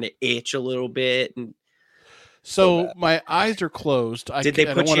starting to itch a little bit. And so my eyes are closed. Did they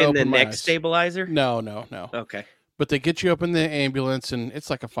put you in the neck stabilizer? No. Okay. But they get you up in the ambulance, and it's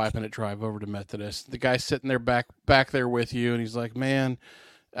like a 5-minute drive over to Methodist. The guy's sitting there back there with you, and he's like, man,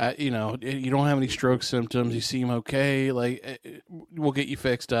 you don't have any stroke symptoms. You seem okay. Like, we'll get you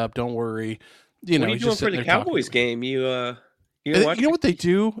fixed up. Don't worry. What are you doing for the Cowboys game? You know what they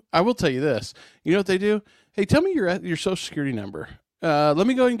do? I will tell you this. You know what they do? Hey, tell me your Social Security number. Let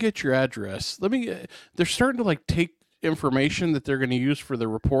me go ahead and get your address. They're starting to like take information that they're going to use for the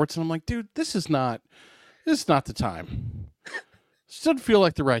reports, and I'm like, dude, this is not the time. This doesn't feel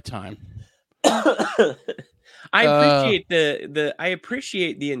like the right time. I appreciate I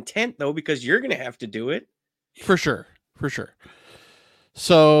appreciate the intent though, because you're going to have to do it for sure.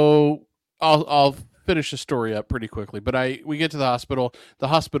 So I'll finish the story up pretty quickly, but we get to the hospital. The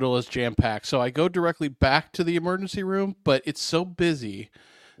hospital is jam-packed, so I go directly back to the emergency room, but it's so busy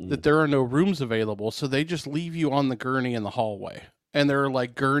that there are no rooms available, so they just leave you on the gurney in the hallway, and there are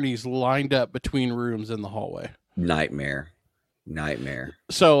like gurneys lined up between rooms in the hallway. Nightmare.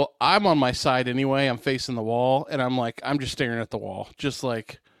 So I'm on my side anyway. I'm facing the wall, and I'm just staring at the wall, just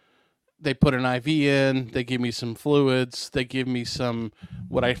like they put an IV in, they give me some fluids, they give me some,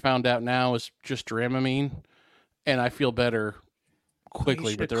 what I found out now is just Dramamine, and I feel better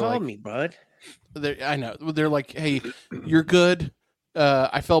quickly. But they're like, me, bud. I know. They're like, hey, you're good.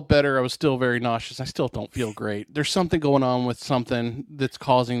 I felt better. I was still very nauseous. I still don't feel great. There's something going on with something that's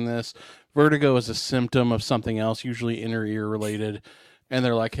causing this. vertigo is a symptom of something else, usually inner ear related. And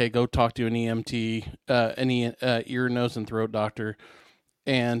they're like, hey, go talk to an EMT, ear, nose, and throat doctor.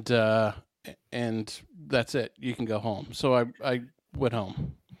 And that's it. You can go home. So I went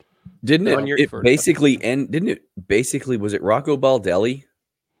home. Didn't On your- it basically end? Didn't it basically? Was it Rocco Baldelli?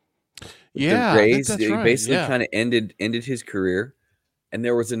 Yeah, the Rays. that's It right. basically Yeah. kind of ended his career. And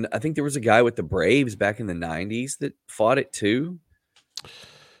I think there was a guy with the Braves back in the 90s that fought it too.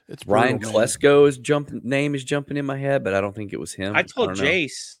 It's Ryan brutal, man. Klesko's name is jumping in my head, but I don't think it was him. I told don't know.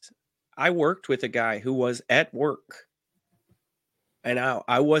 Jace I worked with a guy who was at work. And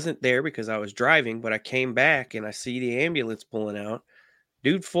I wasn't there because I was driving, but I came back and I see the ambulance pulling out.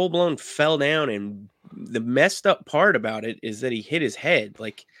 Dude full blown fell down, and the messed up part about it is that he hit his head,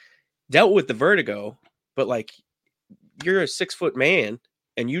 like dealt with the vertigo, but like you're a 6-foot man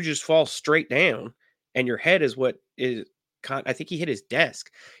and you just fall straight down, and your head is what is I think he hit his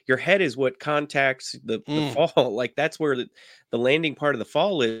desk. Your head is what contacts the fall. Like that's where the landing part of the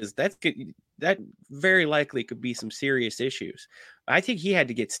fall is. That very likely could be some serious issues. I think he had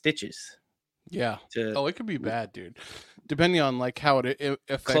to get stitches. Yeah. To it could be bad, dude. Depending on like how it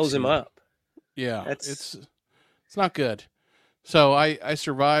affects close him you. up. Yeah, That's it's not good. So I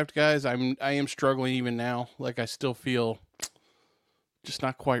survived, guys. I am struggling even now. Like I still feel just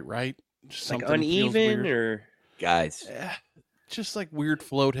not quite right. Just like something feels uneven weird. or Guys, just like weird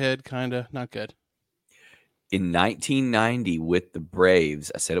float head, kind of not good. in 1990 with the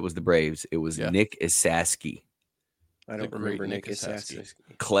Braves, I said it was the Braves. It was Yeah. Nick Isaski. I The don't great remember Nick Nick Isaski.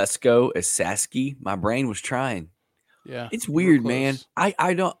 Isaski. Klesko Isaski. My brain was trying. Yeah, It's you were weird, man.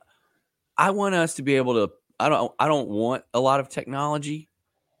 close. I want us to be able to. I don't want a lot of technology,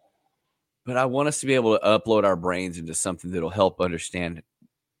 but I want us to be able to upload our brains into something that'll help understand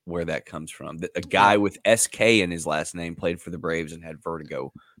where that comes from. A guy with SK in his last name played for the Braves and had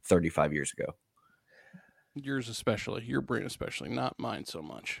vertigo 35 years ago. Yours especially, your brain especially, not mine so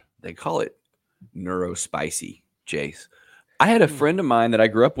much. They call it neurospicy, Jace. I had a friend of mine that I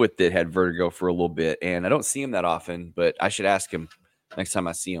grew up with that had vertigo for a little bit, and I don't see him that often, but I should ask him next time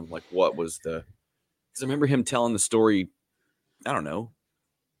I see him, like, what was because I remember him telling the story, I don't know,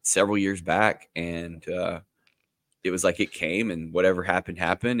 several years back, and it was like it came and whatever happened,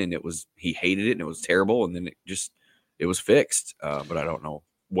 and he hated it and it was terrible, and then it was fixed, but I don't know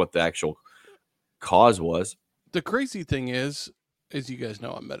what the actual cause was. The crazy thing is you guys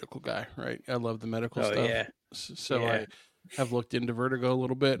know I'm a medical guy, right? I love the medical stuff. Yeah. So Yeah. I have looked into vertigo a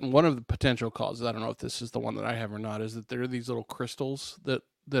little bit, and one of the potential causes, I don't know if this is the one that I have or not, is that there are these little crystals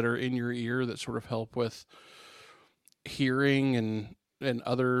that are in your ear that sort of help with hearing and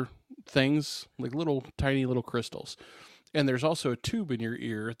other things, like little tiny little crystals. And there's also a tube in your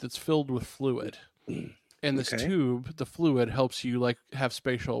ear that's filled with fluid. And this tube, the fluid, helps you like have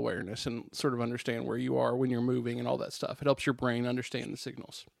spatial awareness and sort of understand where you are when you're moving and all that stuff. It helps your brain understand the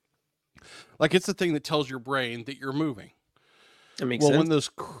signals. Like it's the thing that tells your brain that you're moving. That makes sense. When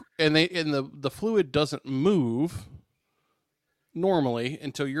the fluid doesn't move normally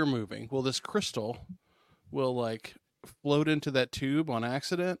until you're moving. Well, this crystal will like float into that tube on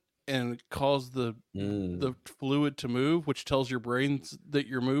accident and cause the fluid to move, which tells your brain that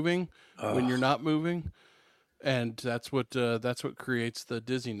you're moving when you're not moving. And that's what creates the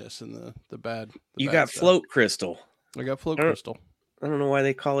dizziness and the bad. You got stuff. float crystal. I got float crystal. I don't know why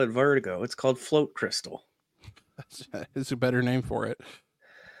they call it vertigo. It's called float crystal. It's a better name for it.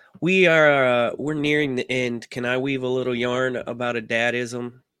 We're nearing the end. Can I weave a little yarn about a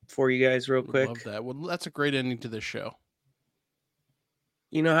dadism for you guys real quick? Love that. Well, that's a great ending to this show.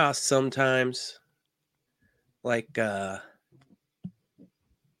 You know how sometimes, like, so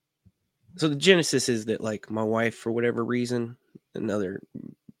the genesis is that, like, my wife, for whatever reason, another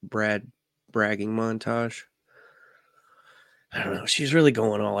bragging montage. I don't know. She's really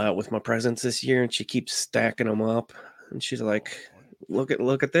going all out with my presents this year, and she keeps stacking them up. And she's like, "Look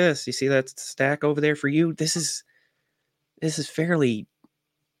at this. You see that stack over there for you? This is fairly.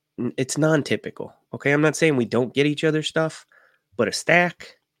 It's non-typical. Okay, I'm not saying we don't get each other stuff, but a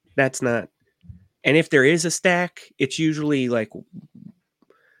stack, that's not. And if there is a stack, it's usually like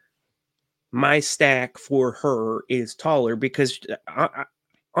my stack for her is taller because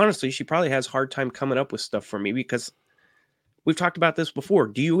honestly, she probably has a hard time coming up with stuff for me because." We've talked about this before.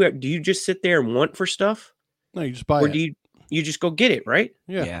 Do you just sit there and want for stuff? No, you just buy or it. do you just go get it, right?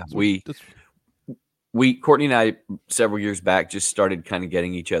 Yeah. Courtney and I several years back just started kind of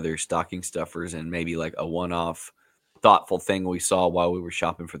getting each other stocking stuffers and maybe like a one-off thoughtful thing we saw while we were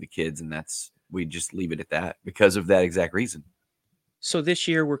shopping for the kids, and we just leave it at that because of that exact reason. So this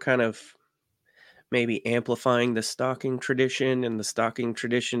year we're kind of maybe amplifying the stocking tradition, and the stocking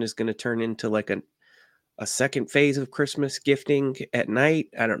tradition is going to turn into like a second phase of Christmas gifting at night.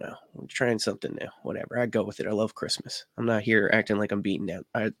 I don't know. I'm trying something new. Whatever. I go with it. I love Christmas. I'm not here acting like I'm beaten down.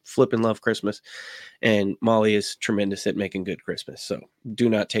 I flipping love Christmas, and Molly is tremendous at making good Christmas. So do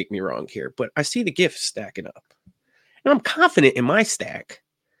not take me wrong here. But I see the gifts stacking up, and I'm confident in my stack,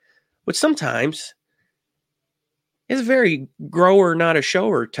 which sometimes is a very grower, not a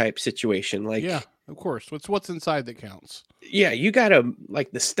shower type situation. Like, Yeah, of course. What's inside that counts. yeah, you gotta,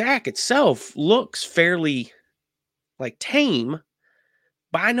 like, the stack itself looks fairly like tame,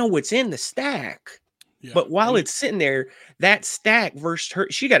 but I know what's in the stack. Yeah. But while it's sitting there, that stack versus her,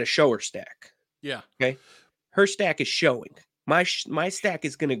 she got a shower stack. Yeah. Okay. Her stack is showing. My stack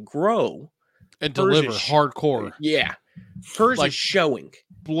is gonna grow and Hers deliver is hardcore. Yeah. Hers Like- is showing.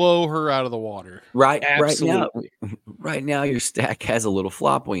 Blow her out of the water. Right Absolutely. now your stack has a little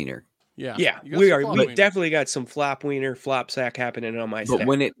flop wiener. Yeah. Yeah, You got we some are. flop We wieners. definitely got some flop wiener, flop sack happening on my But stack.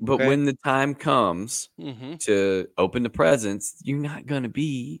 but okay? when the time comes Mhm. to open the presents, you're not gonna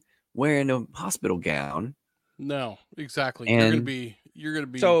be wearing a hospital gown. No, exactly. And- you're gonna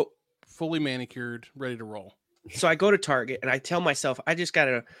be So fully manicured, ready to roll. so I go to Target and I tell myself I just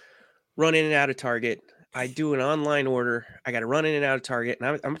gotta run in and out of Target. I do an online order. I gotta run in and out of Target,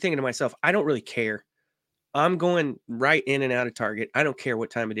 and I'm thinking to myself, I don't really care. I'm going right in and out of Target. I don't care what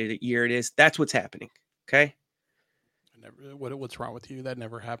time of the year it is. That's what's happening. Okay. What's wrong with you? That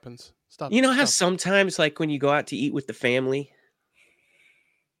never happens. Stop. You know how stop. sometimes, like when you go out to eat with the family,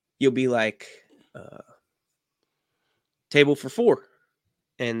 you'll be like, table for 4.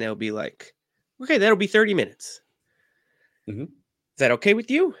 And they'll be like, okay, that'll be 30 minutes. Mhm. Is that okay with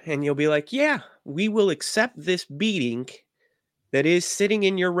you? And you'll be like, yeah, we will accept this beating that is sitting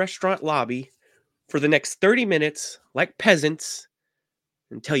in your restaurant lobby for the next 30 minutes, like peasants,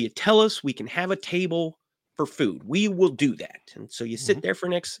 until you tell us we can have a table for food. We will do that. And so you sit there for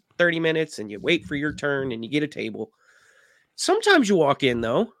the next 30 minutes and you wait for your turn and you get a table. Sometimes you walk in,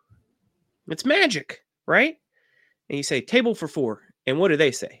 though. It's magic, right? And you say, table for 4. And what do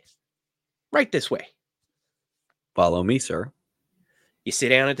they say? Right this way. Follow me, sir. You sit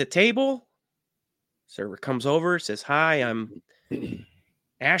down at the table. Server comes over, says, hi, I'm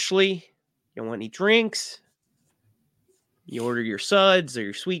Ashley. You want any drinks? You order your suds or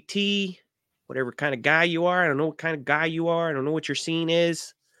your sweet tea, whatever kind of guy you are. I don't know what kind of guy you are. I don't know what your scene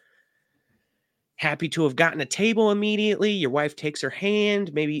is. Happy to have gotten a table immediately. Your wife takes her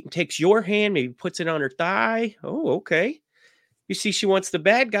hand, maybe takes your hand, maybe puts it on her thigh. Oh, okay. You see she wants the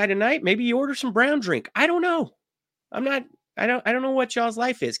bad guy tonight. Maybe you order some brown drink. I don't know. I don't know what y'all's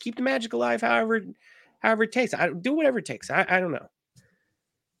life is. Keep the magic alive however it takes. I do whatever it takes. I don't know.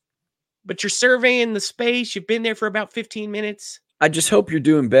 But you're surveying the space. You've been there for about 15 minutes. I just hope you're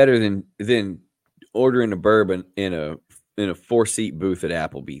doing better than ordering a bourbon in a 4-seat booth at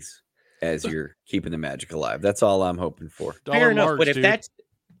Applebee's as you're keeping the magic alive. That's all I'm hoping for. Fair enough. Large, But if dude. that's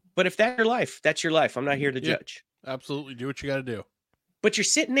your life, that's your life. I'm not here to Yeah. judge. Absolutely, do what you got to do. But you're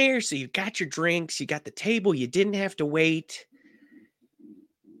sitting there, so you got your drinks, you got the table, you didn't have to wait.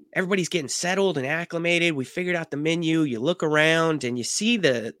 Everybody's getting settled and acclimated. We figured out the menu. You look around and you see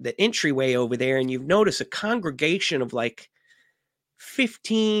the entryway over there, and you've noticed a congregation of like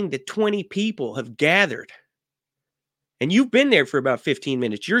 15 to 20 people have gathered. And you've been there for about 15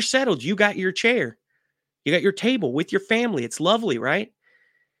 minutes. You're settled. You got your chair. You got your table with your family. It's lovely, right?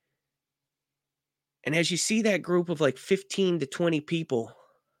 And as you see that group of like 15 to 20 people,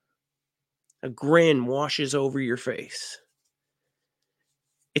 a grin washes over your face.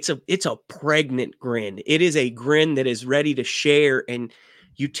 It's a pregnant grin. It is a grin that is ready to share. And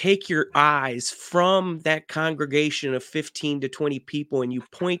you take your eyes from that congregation of 15 to 20 people and you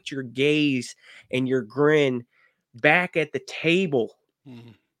point your gaze and your grin back at the table.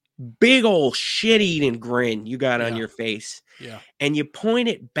 Mhm. Big old shit-eating grin you got on Yeah. your face. Yeah. And you point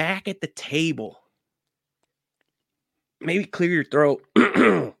it back at the table. Maybe clear your throat.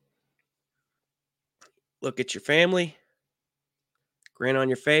 Look at your family. Grin on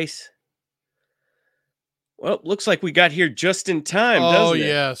your face. Well, looks like we got here just in time, Oh doesn't it?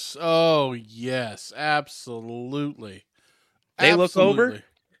 yes. Oh yes. Absolutely. They look over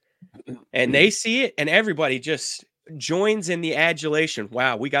Absolutely. and they see it, and everybody just joins in the adulation.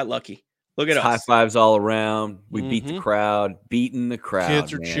 Wow, we got lucky. Look at High us. fives all around. We beat the Mhm. crowd, beating the crowd.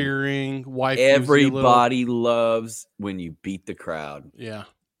 Kids are man. cheering. Wife gives you a little- Everybody loves when you beat the crowd. Yeah.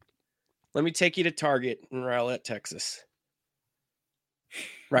 Let me take you to Target in Rowlett, Texas.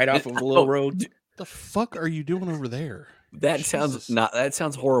 Right off of Little Road. The fuck are you doing over there? That sounds Jesus. that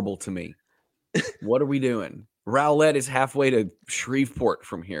sounds horrible to me. What are we doing? Rowlett is halfway to Shreveport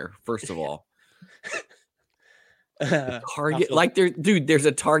from here, first of all. Target, feel- like there's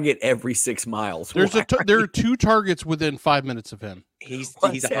a Target every 6 miles. There Why? are 2 targets within 5 minutes of him. he's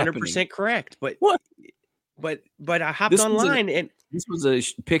What's 100% correct. But What? but I hopped This was online and This was a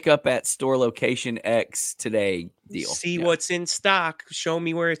pick up at store location X today deal. see Yeah. what's in stock. Show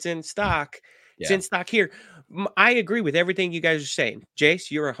me where it's in stock. It's Yeah. in stock here. I agree with everything you guys are saying.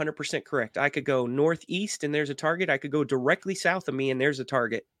 Jace, you're 100% correct. I could go northeast and there's a Target. I could go directly south of me and there's a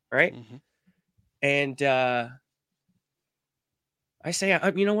Target, right? Mm-hmm. And I say,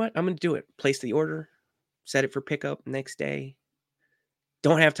 you know what? I'm going to do it. Place the order, set it for pickup next day.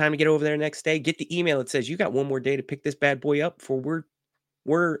 Don't have time to get over there next day. Get the email that says you got one more day to pick this bad boy up before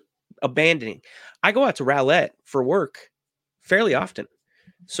we're abandoning. I go out to Rowlett for work fairly often.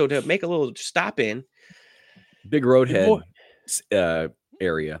 So to make a little stop in, Big Roadhead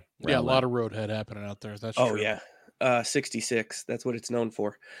area. Yeah, a lot of roadhead happening out there. That's oh true. yeah, 66. That's what it's known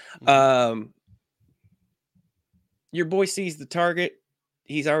for. Mhm. Your boy sees the Target.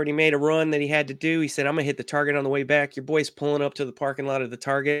 He's already made a run that he had to do. He said, "I'm gonna hit the Target on the way back." Your boy's pulling up to the parking lot of the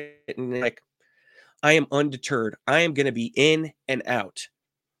Target, and like, I am undeterred. I am gonna be in and out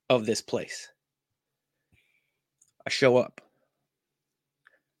of this place. I show up.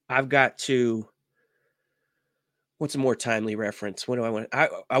 I've got to. What's a more timely reference? What do I want?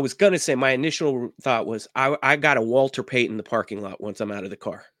 I was going to say my initial thought was I got a Walter Payton in the parking lot once I'm out of the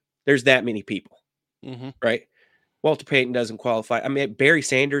car. There's that many people, right? Walter Payton doesn't qualify. I mean, Barry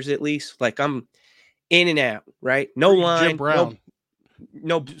Sanders at least. Like I'm in and out, right? No line. Jim Brown.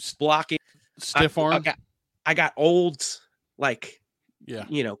 No blocking. Stiff arm. I got olds like,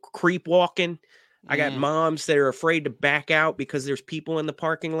 creep walking. I got moms that are afraid to back out because there's people in the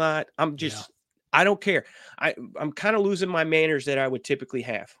parking lot. I don't care. I'm kind of losing my manners that I would typically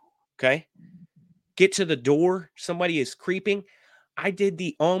have. Okay. Get to the door. Somebody is creeping. I did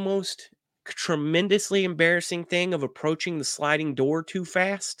the almost tremendously embarrassing thing of approaching the sliding door too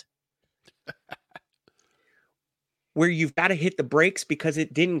fast. Where you've got to hit the brakes because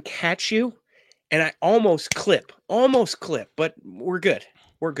it didn't catch you. And I almost clip, but we're good.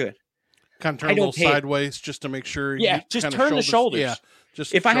 We're good. Kind of turn a little sideways just to make sure. Yeah, just turn the shoulders. Yeah.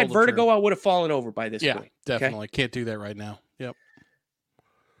 Just if I had vertigo, I would have fallen over by this point. Yeah, definitely. Okay? Can't do that right now. Yep.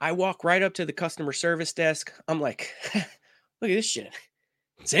 I walk right up to the customer service desk. I'm like, look at this shit.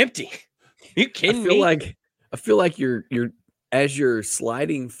 It's empty. Are you kidding me? I feel like you're as you're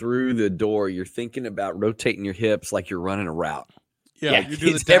sliding through the door, you're thinking about rotating your hips like you're running a route. Yeah, you're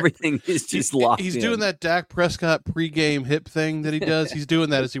doing everything is just locked. He's doing that Dak Prescott pregame hip thing that he does. He's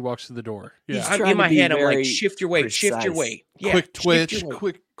doing that as he walks through the door. Yeah, I'm in my head. I'm like, shift your weight, shift your weight. Yeah, quick twitch,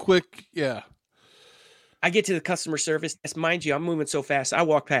 quick. Yeah. I get to the customer service desk. Mind you, I'm moving so fast. I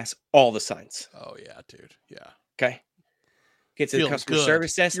walk past all the signs. Oh yeah, dude. Yeah. Okay. Get to the customer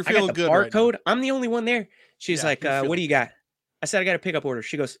service desk. I got the barcode. Right, I'm the only one there. She's like, "What do you got?" I said, "I got a pickup order."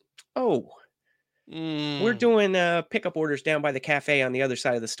 She goes, "Oh." We're doing pickup orders down by the cafe on the other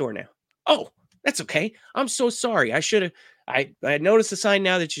side of the store now. Oh, that's okay. I'm so sorry. I should have. I noticed the sign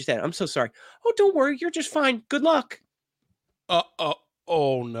now that you said. I'm so sorry. Oh, don't worry. You're just fine. Good luck.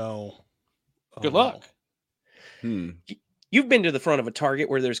 Oh no. Good luck. You've been to the front of a Target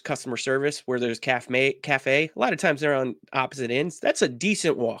where there's customer service, where there's cafe. A lot of times they're on opposite ends. That's a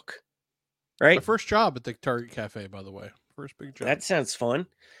decent walk, right? My first job at the Target cafe, by the way. First big job. That sounds fun.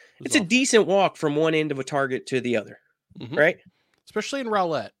 It's a decent walk from one end of a Target to the other, right? Especially in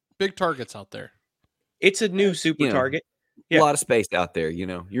Rowlett. Big Targets out there. It's a new super Target. A lot of space out there,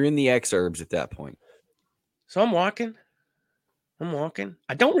 You're in the exurbs at that point. So I'm walking.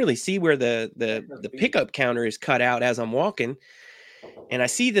 I don't really see where the pickup counter is cut out as I'm walking. And I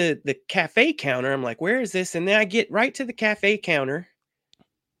see the cafe counter. I'm like, where is this? And then I get right to the cafe counter,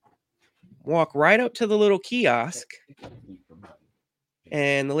 walk right up to the little kiosk.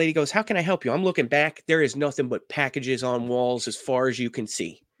 And the lady goes, "How can I help you?" I'm looking back. There is nothing but packages on walls as far as you can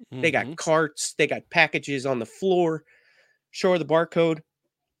see. They got carts. They got packages on the floor. Show her the barcode.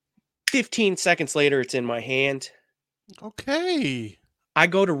 15 seconds later, it's in my hand. Okay. I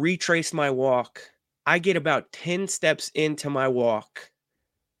go to retrace my walk. I get about 10 steps into my walk.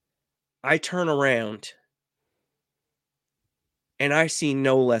 I turn around. And I see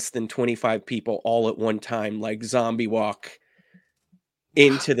no less than 25 people all at one time, like zombie walk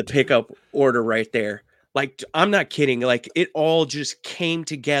into the pickup order right there. Like, I'm not kidding. Like, it all just came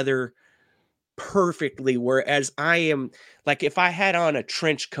together perfectly. Whereas I am, like, if I had on a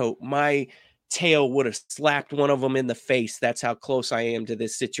trench coat, my tail would have slapped one of them in the face. That's how close I am to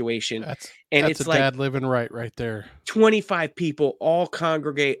this situation. That's it's a like dad living right there. 25 people all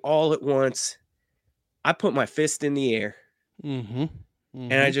congregate all at once. I put my fist in the air. And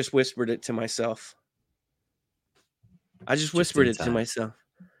I just whispered it to myself. I just whispered it to myself.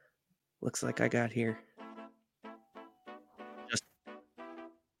 Looks like I got here.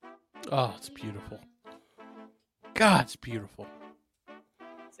 Oh, it's beautiful. God, it's beautiful.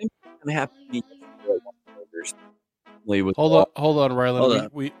 Same thing gonna happen to me. Hold on, Rylan. Hold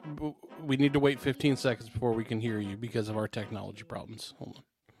on. We need to wait 15 seconds before we can hear you because of our technology problems. Hold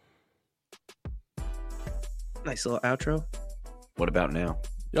on. Nice little outro. What about now?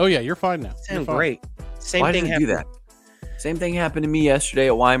 Oh yeah, you're fine now. Sound great. Same Why thing did it do that? Same thing happened to me yesterday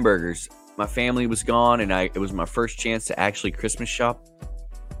at Weinberger's. My family was gone, and it was my first chance to actually Christmas shop.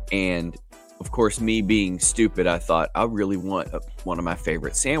 And of course, me being stupid, I thought I really want one of my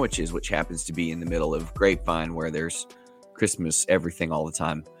favorite sandwiches, which happens to be in the middle of Grapevine, where there's Christmas everything all the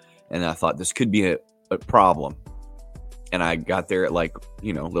time. And I thought this could be a problem. And I got there at a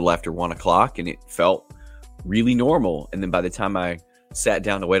little after 1 o'clock, and it felt really normal. And then by the time I sat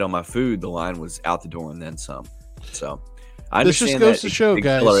down to wait on my food, the line was out the door and then some. So I this understand just goes that to show,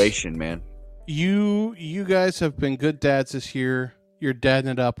 guys. Acceleration, man. You guys have been good dads this year. You're dadding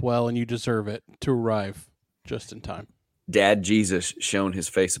it up well, and you deserve it to arrive just in time. Dad Jesus shone his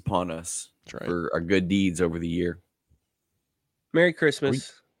face upon us That's right. for our good deeds over the year. Merry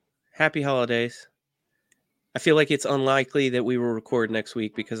Christmas. Happy holidays. I feel like it's unlikely that we will record next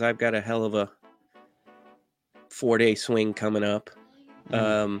week because I've got a hell of a 4-day swing coming up.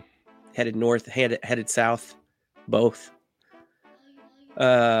 Headed north, headed south, both.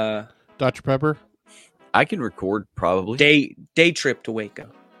 Dr. Pepper? I can record probably. Day trip to Waco.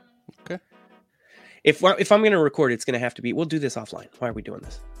 Okay. If I'm going to record, it's going to have to be. We'll do this offline. Why are we doing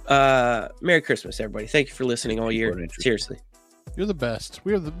this? Merry Christmas, everybody! Thank you for listening all year. Seriously, you're the best.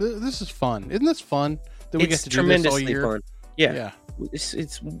 This is fun. Isn't this fun that we get to do this all year? Fun. Yeah.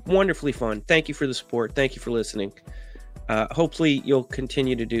 It's wonderfully fun. Thank you for the support. Thank you for listening. Hopefully, you'll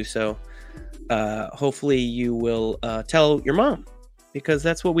continue to do so. Hopefully, you will tell your mom because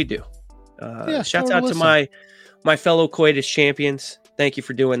that's what we do. Shouts out to my fellow coitus champions. Thank you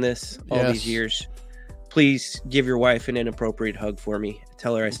for doing this all these years. Please give your wife an inappropriate hug for me.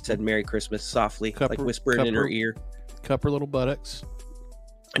 Tell her I said Merry Christmas softly, whisper it in her ear. Cup her little buttocks.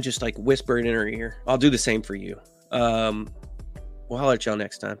 And just whisper it in her ear. I'll do the same for you. We'll holler at y'all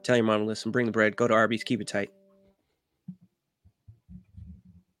next time. Tell your mom to listen. Bring the bread. Go to Arby's. Keep it tight.